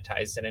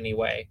sanitized in any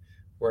way,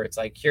 where it's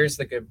like, here's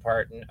the good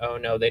part, and oh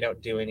no, they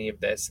don't do any of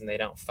this, and they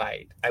don't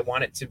fight. I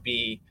want it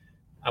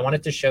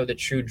to show the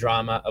true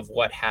drama of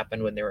what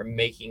happened when they were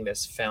making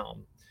this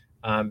film,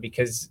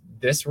 because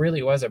this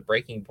really was a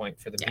breaking point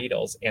for the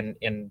Beatles,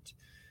 and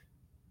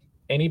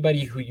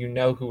anybody who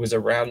who was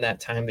around that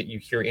time, that you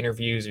hear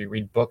interviews or you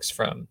read books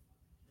from,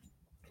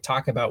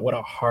 talk about what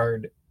a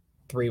hard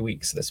 3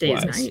 weeks this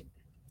was. Night.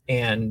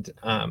 And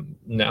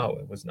no,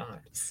 it was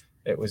not.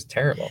 It was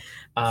terrible.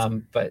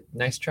 But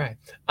nice try.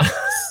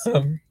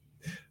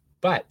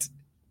 But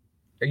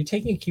are you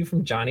taking a cue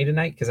from Johnny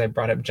tonight? Because I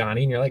brought up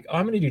Johnny and you're like, oh,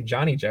 I'm going to do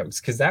Johnny jokes.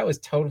 Because that was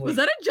totally. Was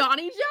that a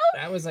Johnny joke?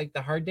 That was like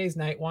the Hard Day's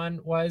Night one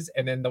was.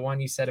 And then the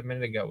one you said a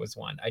minute ago was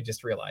one. I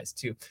just realized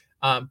too.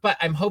 But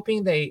I'm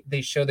hoping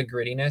they show the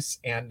grittiness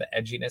and the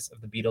edginess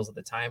of the Beatles at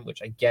the time,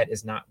 which I get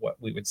is not what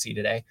we would see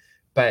today.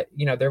 But,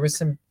 there was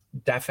some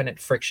definite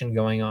friction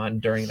going on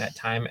during that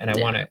time. And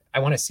I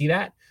want to see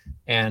that.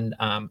 And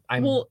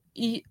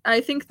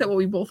I think that what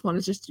we both want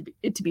is just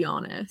to be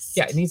honest.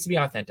 Yeah, it needs to be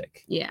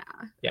authentic. Yeah.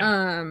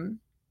 Yeah.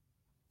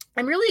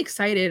 I'm really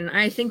excited, and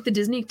I think the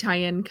Disney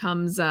tie-in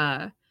comes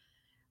when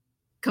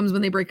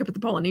they break up with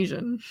the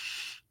Polynesian.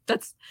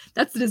 That's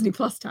the Disney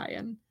Plus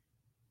tie-in.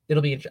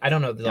 It'll be. I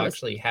don't know if they'll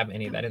actually have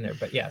any of that in there,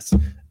 but yes.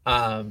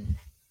 But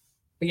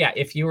yeah,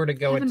 if you were to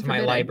go into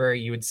my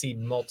library, you would see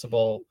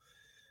multiple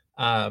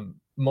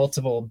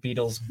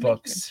Beatles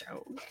books.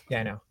 Yeah,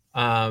 I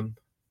know.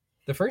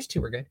 The first two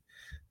were good.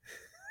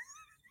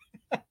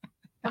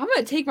 I'm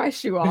gonna take my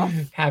shoe off.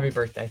 Happy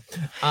birthday.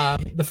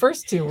 The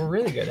first two were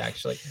really good,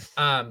 actually.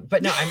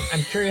 But no,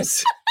 I'm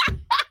curious.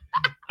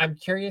 I'm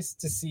curious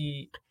to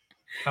see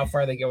how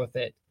far they go with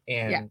it.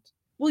 And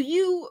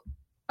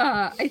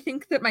I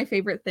think that my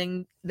favorite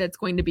thing that's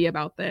going to be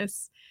about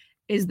this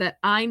is that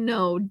I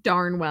know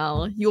darn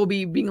well you'll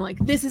be being like,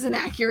 this isn't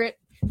accurate.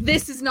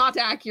 This is not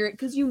accurate,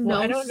 because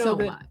I don't know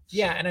much.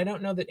 Yeah, and I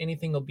don't know that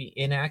anything will be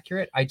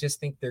inaccurate. I just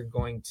think they're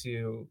going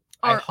to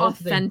are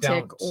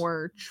authentic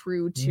or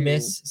true to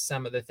miss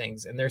some of the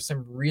things. And there's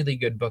some really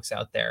good books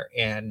out there.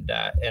 And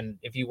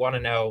if you want to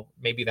know,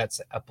 maybe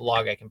that's a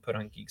blog I can put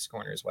on Geeks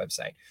Corner's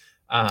website.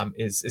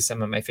 Is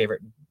some of my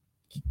favorite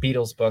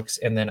Beatles books,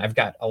 and then I've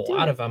got a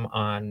lot of them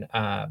on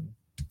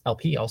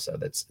LP also.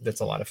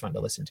 That's a lot of fun to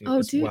listen to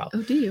as well.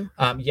 Oh, do you?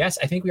 Yes,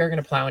 I think we are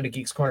going to plow into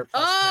Geeks Corner.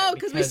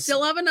 Because we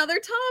still have another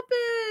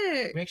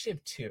topic. We actually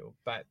have two,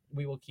 but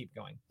we will keep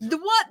going.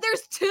 What?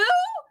 There's two?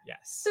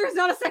 Yes. There's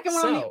not a second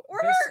one on the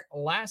order.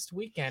 Last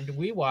weekend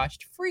we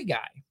watched Free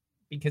Guy,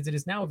 because it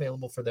is now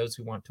available for those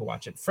who want to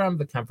watch it from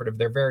the comfort of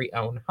their very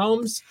own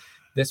homes.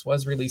 This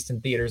was released in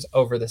theaters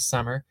over the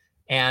summer,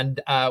 and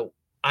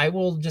I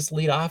will just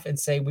lead off and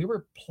say we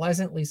were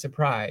pleasantly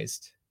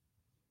surprised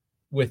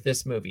with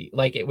this movie.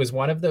 Like, it was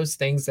one of those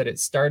things that it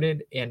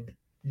started and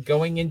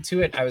going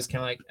into it, I was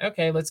kind of like,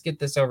 okay, let's get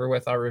this over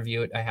with. I'll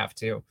review it. I have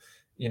to.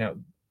 You know,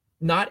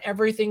 not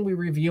everything we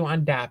review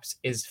on DAPS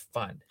is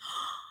fun.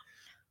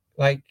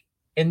 Like,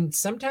 and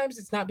sometimes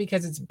it's not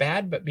because it's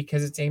bad, but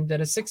because it's aimed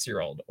at a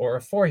 6-year-old or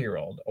a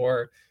 4-year-old,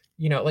 or,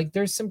 you know, like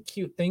there's some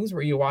cute things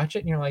where you watch it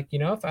and you're like, you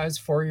know, if I was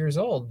 4 years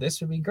old, this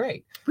would be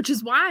great. Which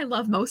is why I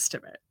love most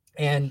of it.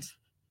 And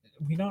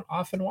we don't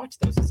often watch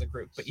those as a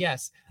group, but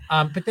yes.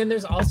 But then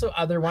there's also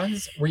other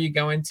ones where you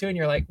go into and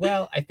you're like,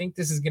 well, I think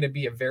this is going to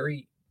be a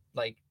very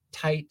like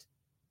tight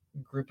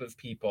group of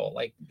people.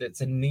 Like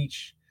that's a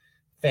niche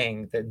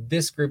thing, that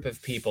this group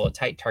of people, a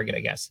tight target, I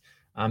guess,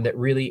 that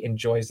really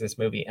enjoys this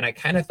movie. And I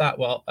kind of thought,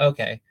 well,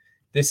 okay,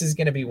 this is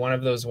going to be one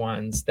of those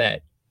ones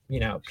that, you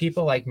know,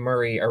 people like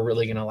Murray are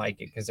really going to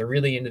like it because they're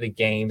really into the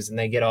games and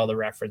they get all the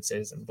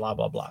references and blah,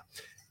 blah, blah.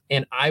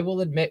 And I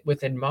will admit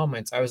within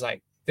moments, I was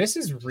like, this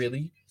is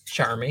really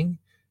charming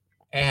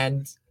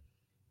and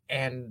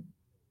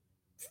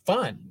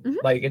fun,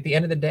 like at the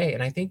end of the day.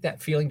 And I think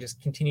that feeling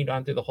just continued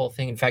on through the whole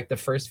thing. In fact, the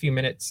first few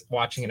minutes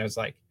watching it, I was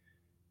like,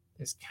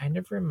 this kind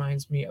of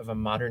reminds me of a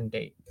modern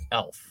day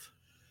Elf,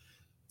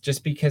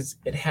 just because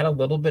it had a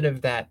little bit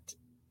of that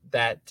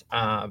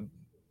I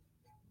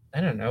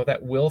don't know,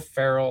 that Will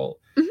Ferrell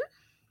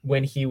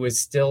when he was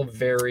still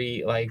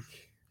very like,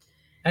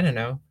 I don't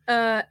know.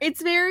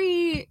 It's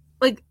very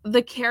like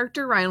the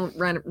character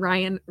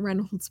Ryan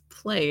Reynolds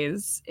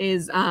plays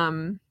is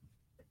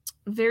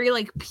very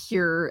like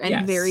pure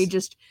and very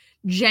just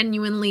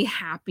genuinely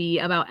happy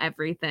about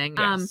everything.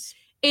 Yes.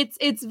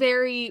 It's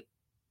very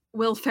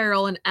Will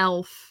Ferrell and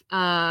Elf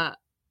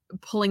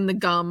pulling the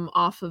gum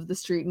off of the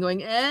street and going,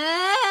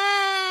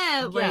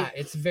 like,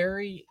 it's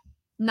very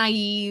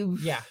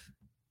naive. Yeah.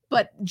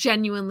 But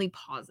genuinely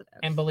positive.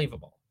 And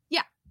believable.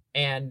 Yeah.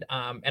 And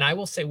I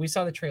will say we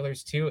saw the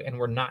trailers too, and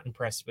we're not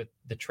impressed with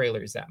the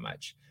trailers that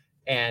much.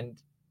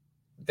 And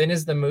then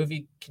as the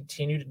movie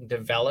continued and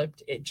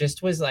developed, it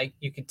just was like,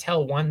 you could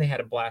tell, one, they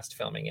had a blast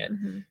filming it.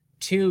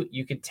 Two,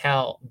 you could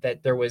tell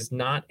that there was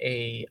not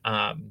a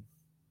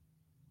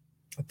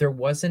there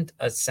wasn't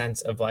a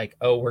sense of like,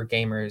 oh, we're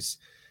gamers,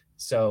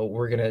 so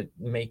we're gonna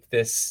make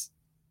this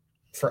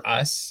for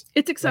us.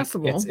 It's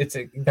accessible.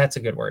 Like, that's a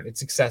good word.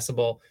 It's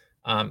accessible.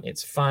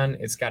 It's fun.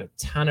 It's got a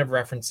ton of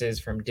references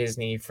from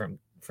Disney, from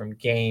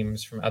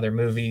games, from other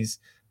movies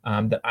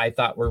that I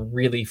thought were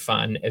really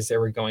fun as they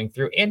were going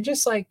through. And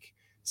just like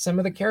some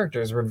of the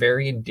characters were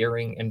very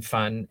endearing and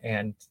fun.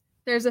 And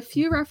there's a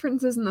few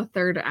references in the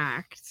third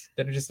act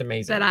that are just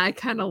amazing that I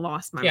kind of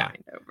lost my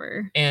mind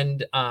over.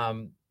 And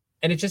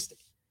it just,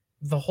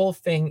 the whole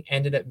thing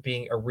ended up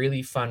being a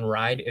really fun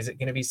ride. Is it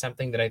going to be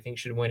something that I think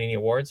should win any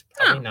awards?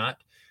 Probably not.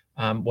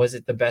 Was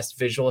it the best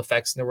visual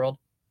effects in the world?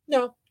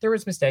 No, there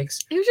was mistakes.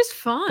 It was just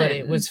fun. But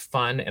it was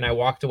fun, and I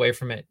walked away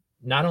from it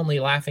not only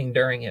laughing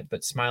during it,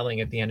 but smiling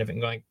at the end of it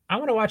and going, I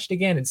want to watch it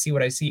again and see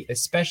what I see,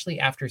 especially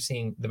after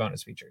seeing the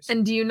bonus features.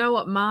 And do you know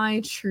what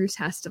my true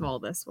test of all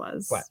this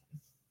was? What?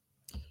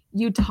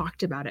 You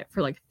talked about it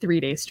for like 3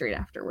 days straight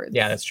afterwards.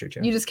 Yeah, that's true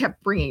too. You just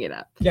kept bringing it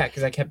up. Yeah,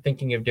 because I kept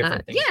thinking of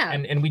different things. Yeah.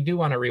 And we do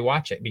want to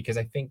rewatch it, because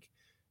I think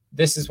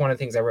this is one of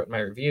the things I wrote in my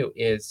review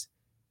is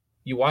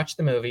you watch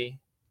the movie,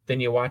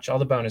 then you watch all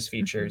the bonus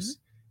features.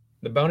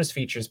 The bonus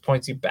features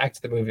points you back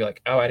to the movie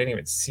like, oh, I didn't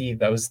even see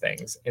those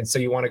things. And so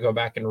you want to go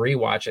back and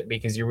rewatch it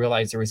because you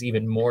realize there was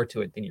even more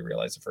to it than you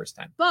realized the first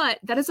time. But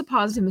that is a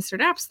positive Mr.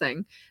 Daps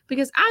thing,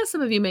 because as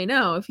some of you may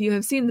know, if you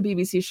have seen the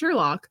BBC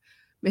Sherlock,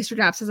 Mr.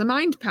 Daps has a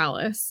mind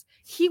palace.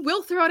 He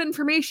will throw out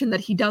information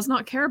that he does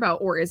not care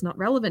about or is not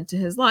relevant to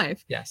his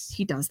life. Yes.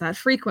 He does that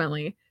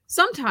frequently.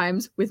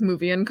 Sometimes with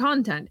movie and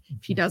content.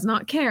 If he does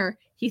not care,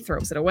 he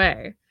throws it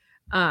away.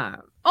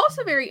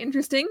 Also very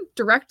interesting,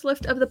 direct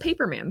lift of the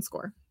Paperman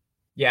score.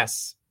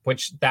 Yes,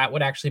 which that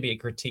would actually be a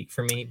critique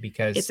for me,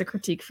 because it's a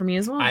critique for me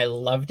as well. I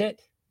loved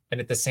it, and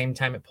at the same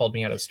time, it pulled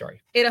me out of the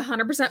story. It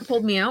 100%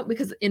 pulled me out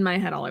because in my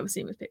head, all I was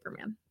seeing was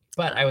Paperman.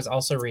 But I was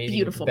also reading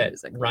beautiful that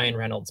music. Ryan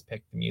Reynolds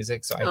picked the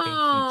music, so I think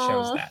he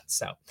chose that.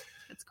 So,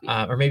 that's cool.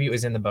 Or maybe it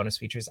was in the bonus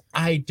features.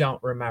 I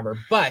don't remember.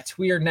 But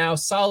we are now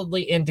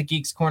solidly into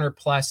Geeks Corner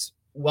Plus.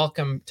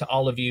 Welcome to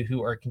all of you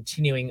who are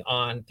continuing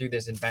on through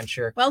this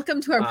adventure.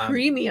 Welcome to our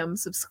premium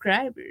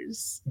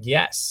subscribers.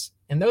 Yes.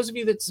 And those of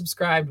you that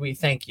subscribed, we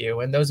thank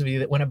you. And those of you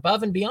that went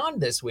above and beyond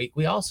this week,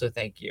 we also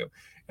thank you.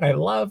 And I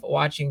love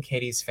watching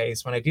Katie's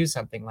face when I do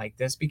something like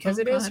this, because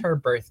it is her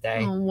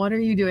birthday. Oh, what are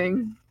you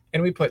doing?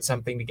 And we put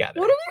something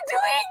together. What are you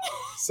doing?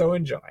 So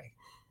enjoy.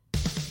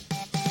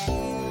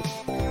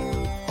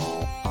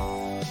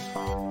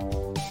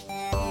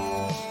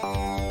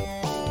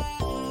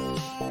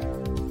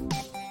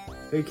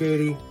 Hey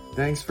Katie,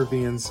 thanks for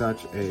being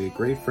such a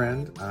great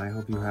friend. I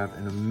hope you have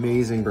an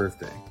amazing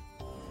birthday.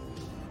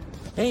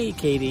 Hey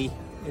Katie,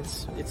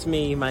 it's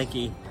me,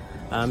 Mikey.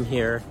 I'm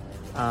here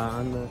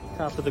on the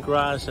top of the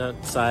garage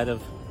outside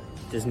of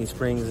Disney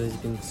Springs, as you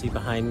can see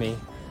behind me.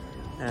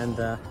 And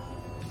I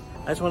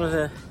just wanted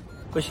to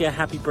wish you a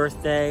happy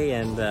birthday,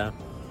 and I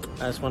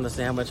just wanted to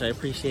say how much I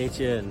appreciate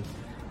you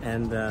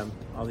and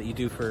all that you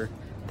do for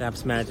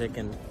Daps Magic.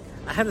 And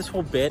I had this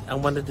whole bit I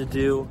wanted to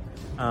do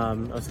I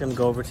was going to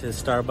go over to the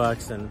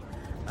Starbucks and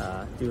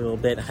do a little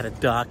bit. I had a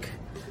duck.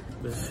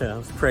 It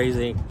was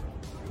crazy.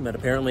 But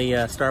apparently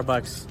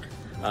Starbucks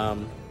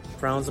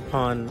frowns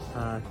upon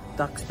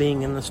ducks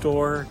being in the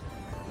store.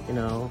 You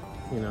know,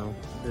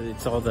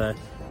 it's all the,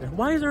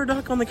 why is there a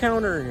duck on the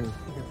counter? And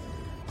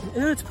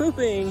it's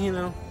pooping,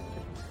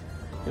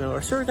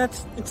 or sir,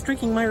 it's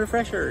drinking my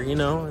refresher,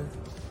 So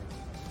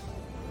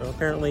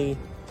apparently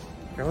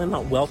I'm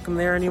not welcome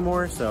there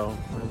anymore. So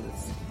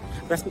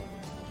that's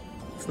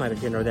neither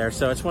here nor there.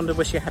 So I just wanted to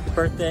wish you a happy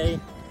birthday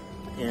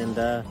and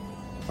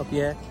hope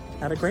you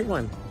had a great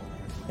one.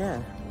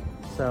 Yeah.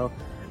 So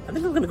I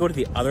think I'm gonna go to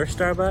the other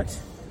Starbucks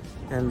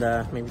and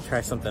maybe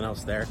try something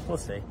else there. We'll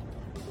see.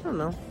 I don't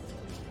know.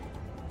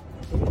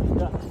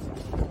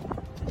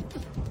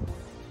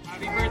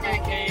 Happy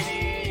birthday,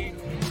 Katie!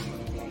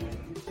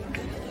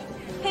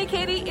 Hey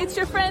Katie, it's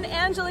your friend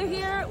Angela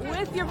here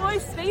with your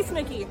voice Space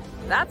Mickey.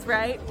 That's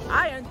right,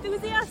 I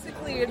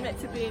enthusiastically admit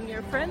to being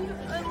your friend,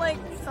 unlike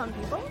some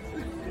people.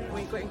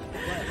 Wink wink.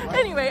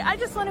 Anyway, I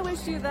just want to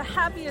wish you the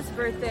happiest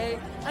birthday.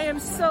 I am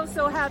so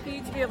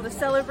happy to be able to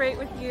celebrate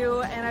with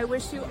you, and I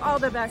wish you all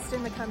the best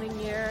in the coming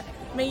year.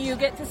 May you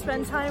get to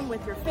spend time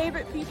with your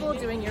favorite people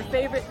doing your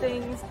favorite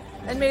things,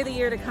 and may the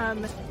year to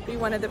come be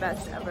one of the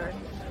best ever.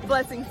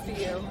 Blessings to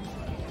you.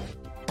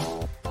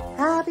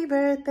 Happy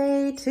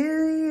birthday to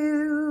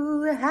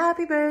you.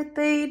 Happy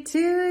birthday to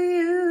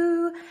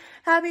you.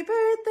 Happy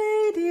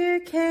birthday, dear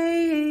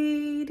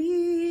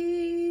Katie.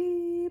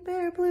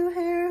 Bear blue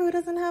hair. Who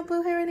doesn't have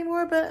blue hair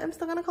anymore, but I'm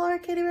still gonna call her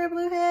Katie Bear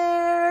Blue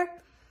Hair.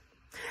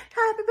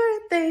 Happy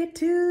birthday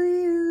to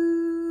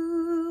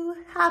you.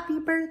 Happy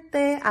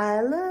birthday.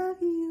 I love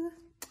you.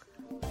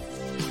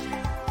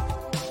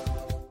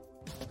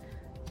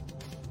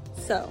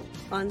 So,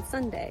 on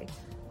Sunday,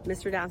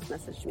 Mr. Dance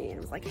messaged me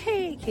and was like,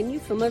 hey, can you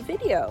film a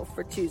video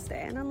for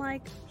Tuesday? And I'm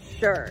like,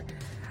 sure.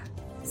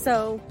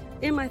 So,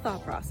 in my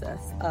thought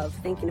process of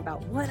thinking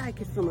about what I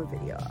could film a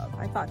video of,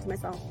 I thought to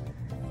myself,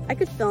 I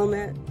could film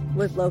it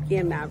with Loki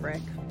and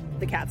Maverick,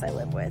 the cats I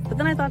live with. But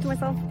then I thought to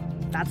myself,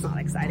 that's not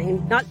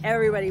exciting. Not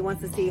everybody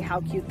wants to see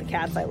how cute the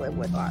cats I live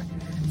with are.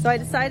 So I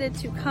decided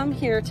to come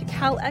here to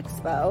Cal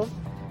Expo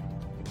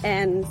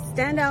and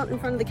stand out in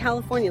front of the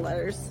California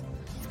letters,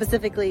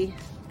 specifically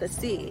the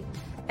C,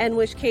 and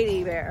wish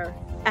Katie Bear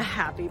a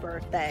happy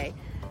birthday.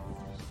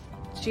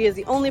 She is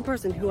the only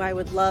person who I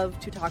would love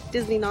to talk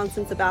Disney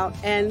nonsense about,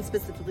 and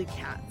specifically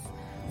cats.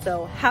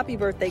 So happy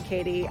birthday,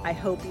 Katie. I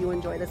hope you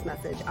enjoy this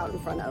message out in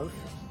front of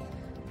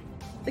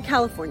the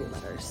California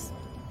letters.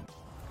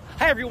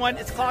 Hi everyone,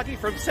 it's Clocky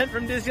from Sent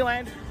from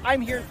Disneyland. I'm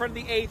here in front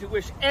of the A to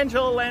wish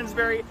Angela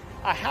Lansbury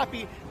a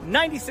happy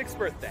 96th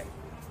birthday.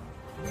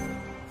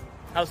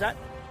 How's that?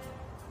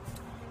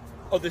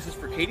 Oh, this is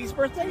for Katie's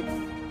birthday?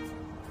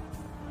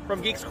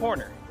 From Geeks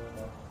Corner.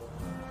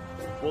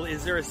 Well,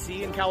 is there a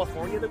C in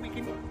California that we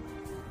can do?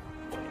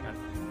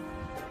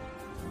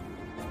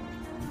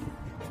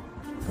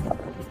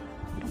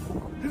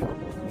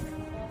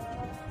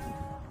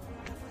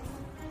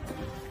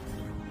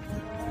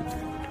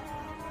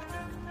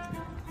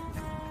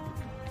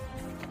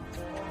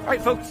 All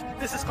right, folks,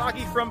 this is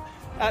Clocky from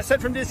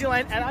Sent from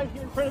Disneyland, and I'm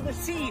here in front of the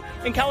C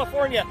in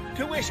California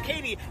to wish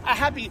Katie a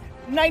happy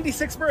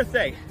 96th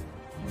birthday.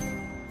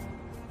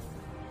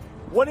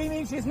 What do you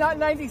mean she's not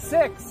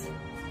 96?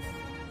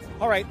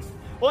 All right,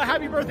 well, a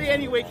happy birthday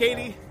anyway,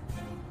 Katie.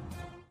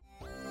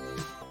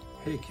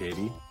 Hey,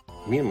 Katie.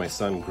 Me and my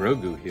son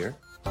Grogu here.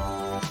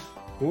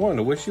 We wanted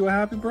to wish you a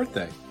happy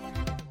birthday.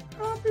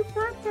 Happy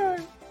birthday.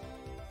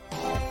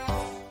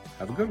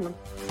 Have a good one.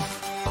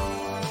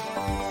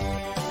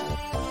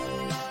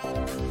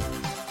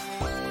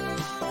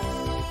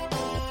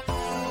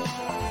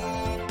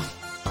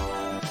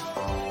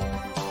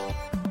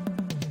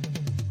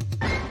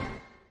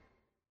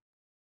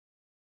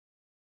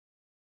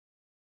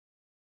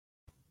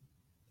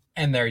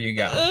 And there you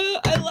go.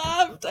 I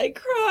laughed. I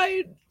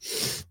cried.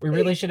 We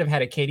really should have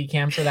had a Katie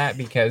cam for that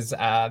because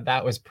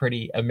that was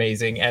pretty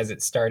amazing as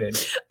it started.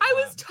 I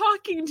was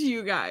talking to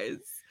you guys,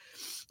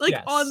 like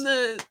Yes. on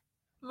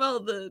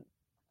the,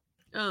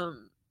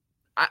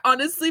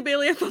 honestly,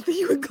 Bailey, I thought that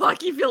you and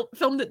Clocky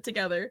filmed it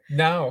together.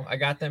 No, I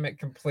got them at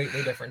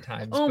completely different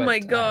times. Oh but, my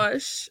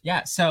gosh.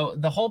 Yeah, so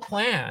the whole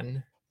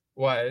plan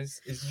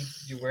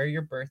is you wear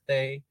your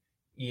birthday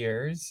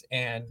ears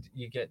and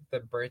you get the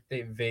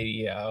birthday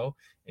video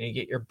and you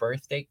get your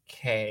birthday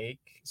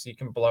cake so you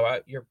can blow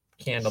out your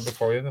candle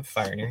before we have a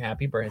fire on your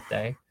happy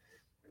birthday,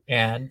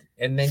 and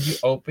then you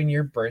open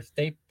your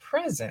birthday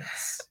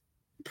presents.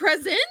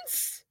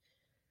 Presents?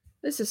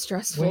 This is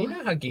stressful. Well, you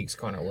know how Geeks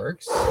Corner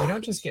works. You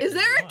don't just get Is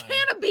there a one.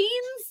 can of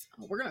beans?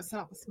 Oh, we're gonna set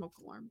off a smoke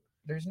alarm.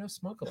 There's no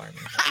smoke alarm.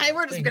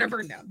 We're just gonna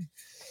burn down.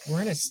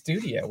 We're in a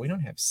studio. We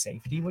don't have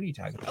safety. What are you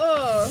talking about?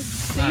 Oh,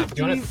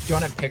 Do you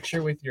want a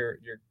picture with your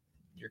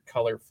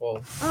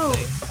colorful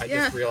thing? I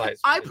yeah. just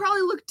realized. I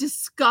probably look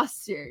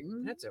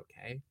disgusting. That's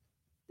okay.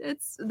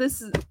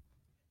 This is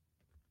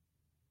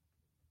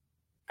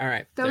All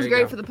right. that was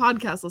great for the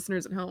podcast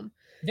listeners at home.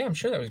 Yeah, I'm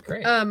sure that was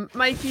great.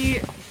 Mikey,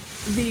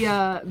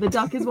 The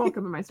duck is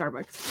welcome in my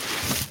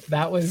Starbucks.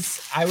 I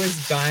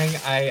was dying.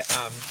 I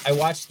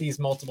watched these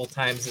multiple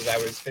times as I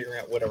was figuring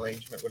out what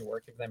arrangement would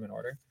work of them in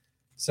order.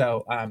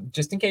 So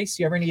just in case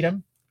you ever need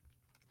them,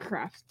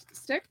 Craft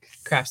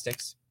sticks. craft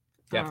sticks.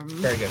 Yeah,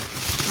 very good.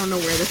 I don't know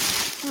where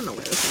this is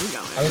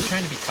going. I was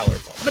trying to be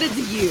colorful. But it's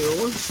you.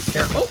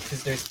 Careful,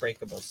 because there's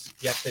breakables.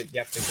 You have to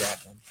grab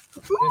them.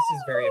 This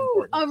is very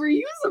important. A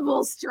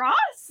reusable straw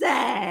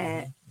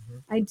set.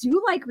 Mhm. I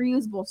do like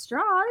reusable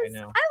straws. I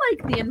know. I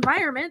like the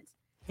environment,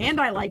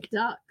 and I like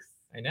ducks.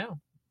 I know.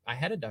 I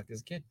had a duck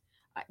as a kid.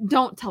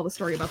 Don't tell the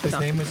story about the His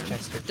duck. name was again.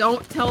 Chester.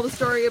 Don't tell the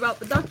story about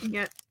the ducking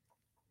it.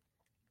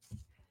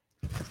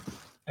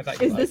 I thought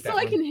you Is liked this that so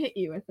I one. can hit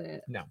you with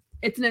it? No.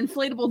 It's an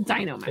inflatable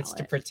dino mallet. It's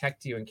to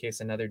protect you in case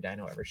another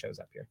dino ever shows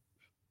up here.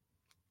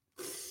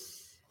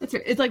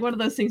 It's like one of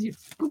those things you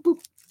boop, boop.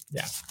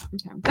 Yeah.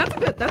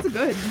 Okay. That's a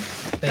good.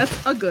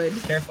 That's a good.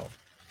 Careful.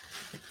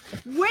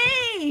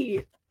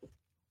 Wait.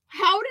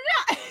 How did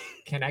I?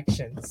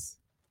 Connections.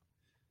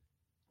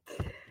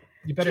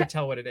 You better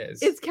tell what it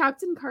is. It's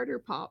Captain Carter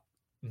Pop.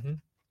 Mhm.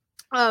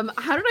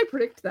 How did I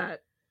predict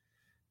that?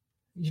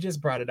 You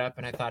just brought it up,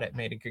 and I thought it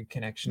made a good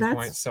connection That's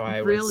point, so I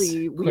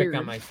really was quick weird.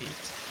 on my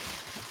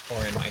feet.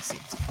 Or in my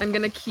seat. I'm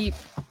gonna keep.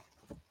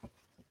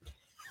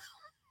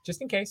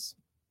 Just in case.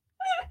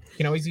 You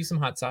can always use some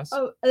hot sauce.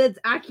 Oh, that's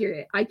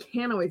accurate. I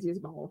can always use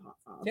a bottle of hot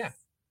sauce. Yeah.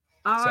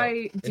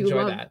 I do enjoy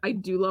love. that. I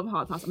do love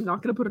hot sauce. I'm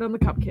not gonna put it on the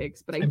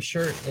cupcakes, but I'm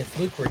sure if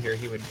Luke were here,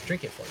 he would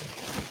drink it for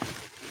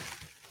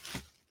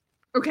you.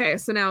 Okay,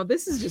 so now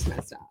this is just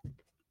messed up.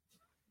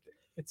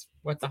 It's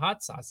what the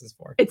hot sauce is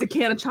for. It's a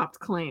can of chopped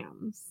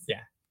clams.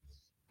 Yeah.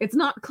 It's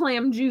not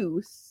clam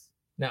juice,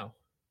 No.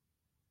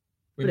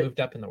 We But moved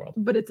up in the world.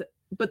 but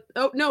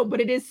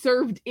it is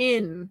served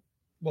in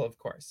Well, of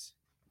course.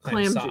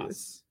 clam sauce.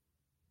 juice.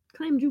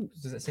 Clam juice.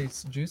 Does it say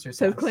juice or sauce?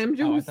 Says clam Oh, I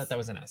juice. thought that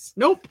was an S.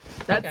 Nope.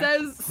 That Okay.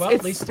 says. Well,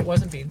 at least it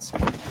wasn't beans.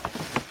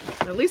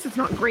 At least it's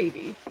not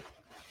gravy.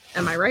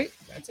 Am I right?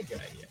 That's a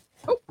good idea.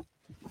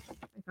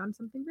 I found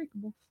something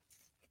breakable.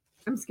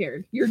 I'm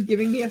scared. You're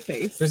giving me a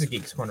face. There's a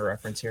Geeks Corner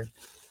reference here.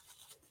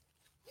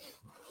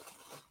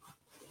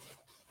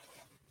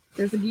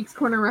 There's a Geeks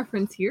Corner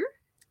reference here.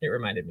 It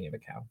reminded me of a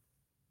cow.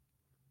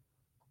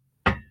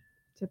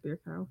 Tip your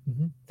cow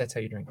That's how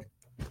you drink.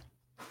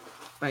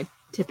 by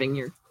tipping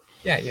your.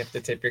 Yeah, you have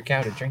to tip your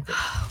cow to drink it.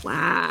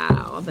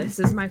 Wow, this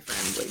is my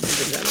friend,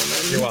 ladies and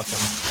gentlemen. You're welcome.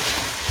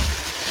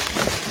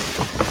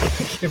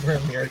 Give her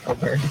a Miracle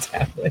Burn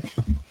tablet.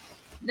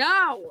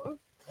 No.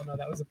 Oh no,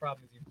 that was a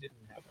problem. You didn't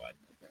have one.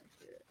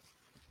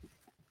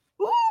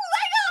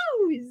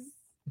 Ooh, Legos!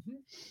 Mhm.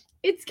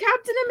 It's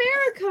Captain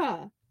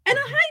America and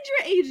a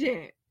Hydra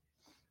agent,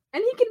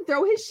 and he can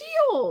throw his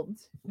shield.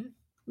 Mhm.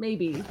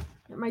 Maybe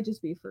it might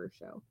just be for a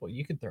show. Well,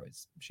 you could throw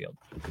his shield.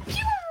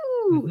 Pew!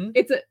 Mhm.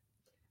 It's a.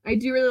 I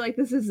do really like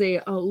this. Is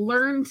a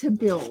learn to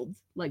build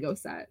Lego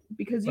set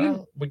because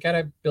Well, we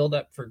gotta build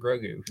up for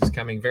Grogu, who's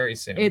coming very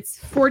soon. it's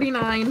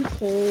 49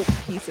 whole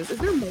pieces. Is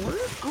there more?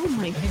 Oh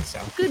my I think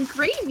so. good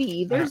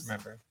gravy! I don't There's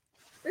remember.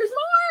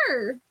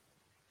 more.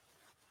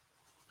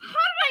 How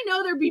did I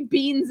know there'd be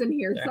beans in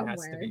here There has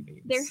to somewhere? be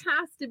beans. There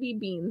has to be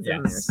beans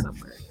in there Yes.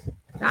 somewhere.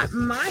 That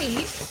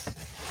might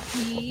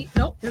be.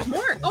 Nope, there's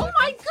more. Oh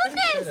my I'm pretty sure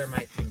goodness! there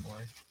might be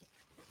more.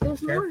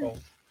 There's more. Careful.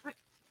 I-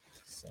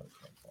 So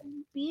careful.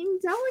 Being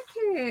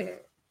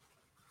delicate.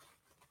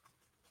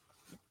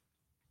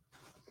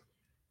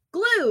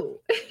 Glue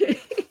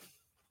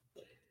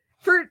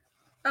for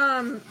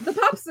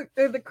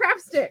the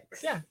craft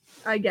sticks. Yeah.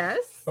 I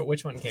guess. But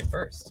which one came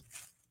first?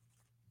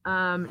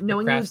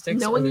 Knowing craft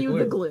sticks or the the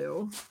glue?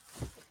 glue.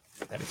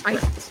 That is I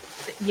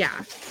correct.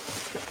 yeah.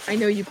 I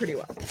know you pretty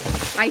well.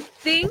 I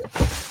think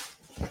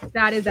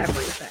that is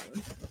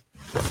everything.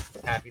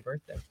 Happy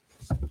birthday.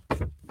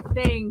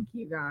 Thank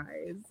you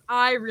guys.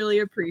 I really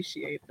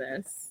appreciate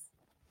this.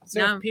 So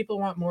Now- if people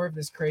want more of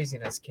this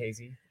craziness,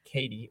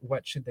 Katie,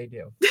 what should they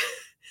do?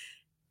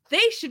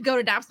 They should go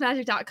to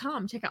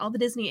dapsmagic.com, check out all the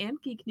Disney and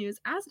geek news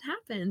as it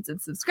happens,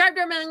 and subscribe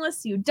to our mailing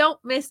list so you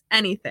don't miss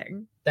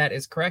anything. That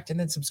is correct. And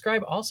then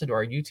subscribe also to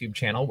our YouTube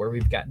channel where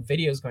we've got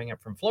videos going up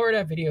from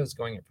Florida, videos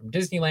going up from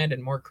Disneyland,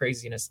 and more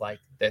craziness like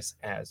this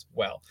as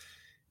well.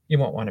 You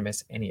won't want to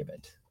miss any of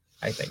it,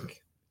 I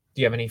think.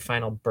 Do you have any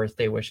final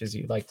birthday wishes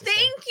you'd like to say?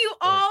 Thank you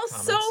Or all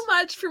so comments?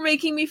 much for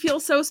making me feel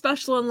so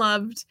special and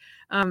loved.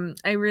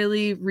 I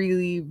really,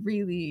 really,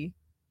 really,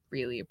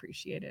 really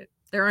appreciate it.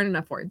 There aren't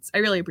enough words. I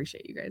really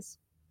appreciate you guys.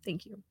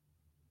 Thank you.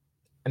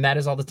 And that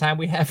is all the time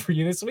we have for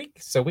you this week.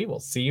 So we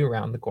will see you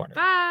around the corner.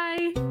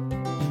 Bye.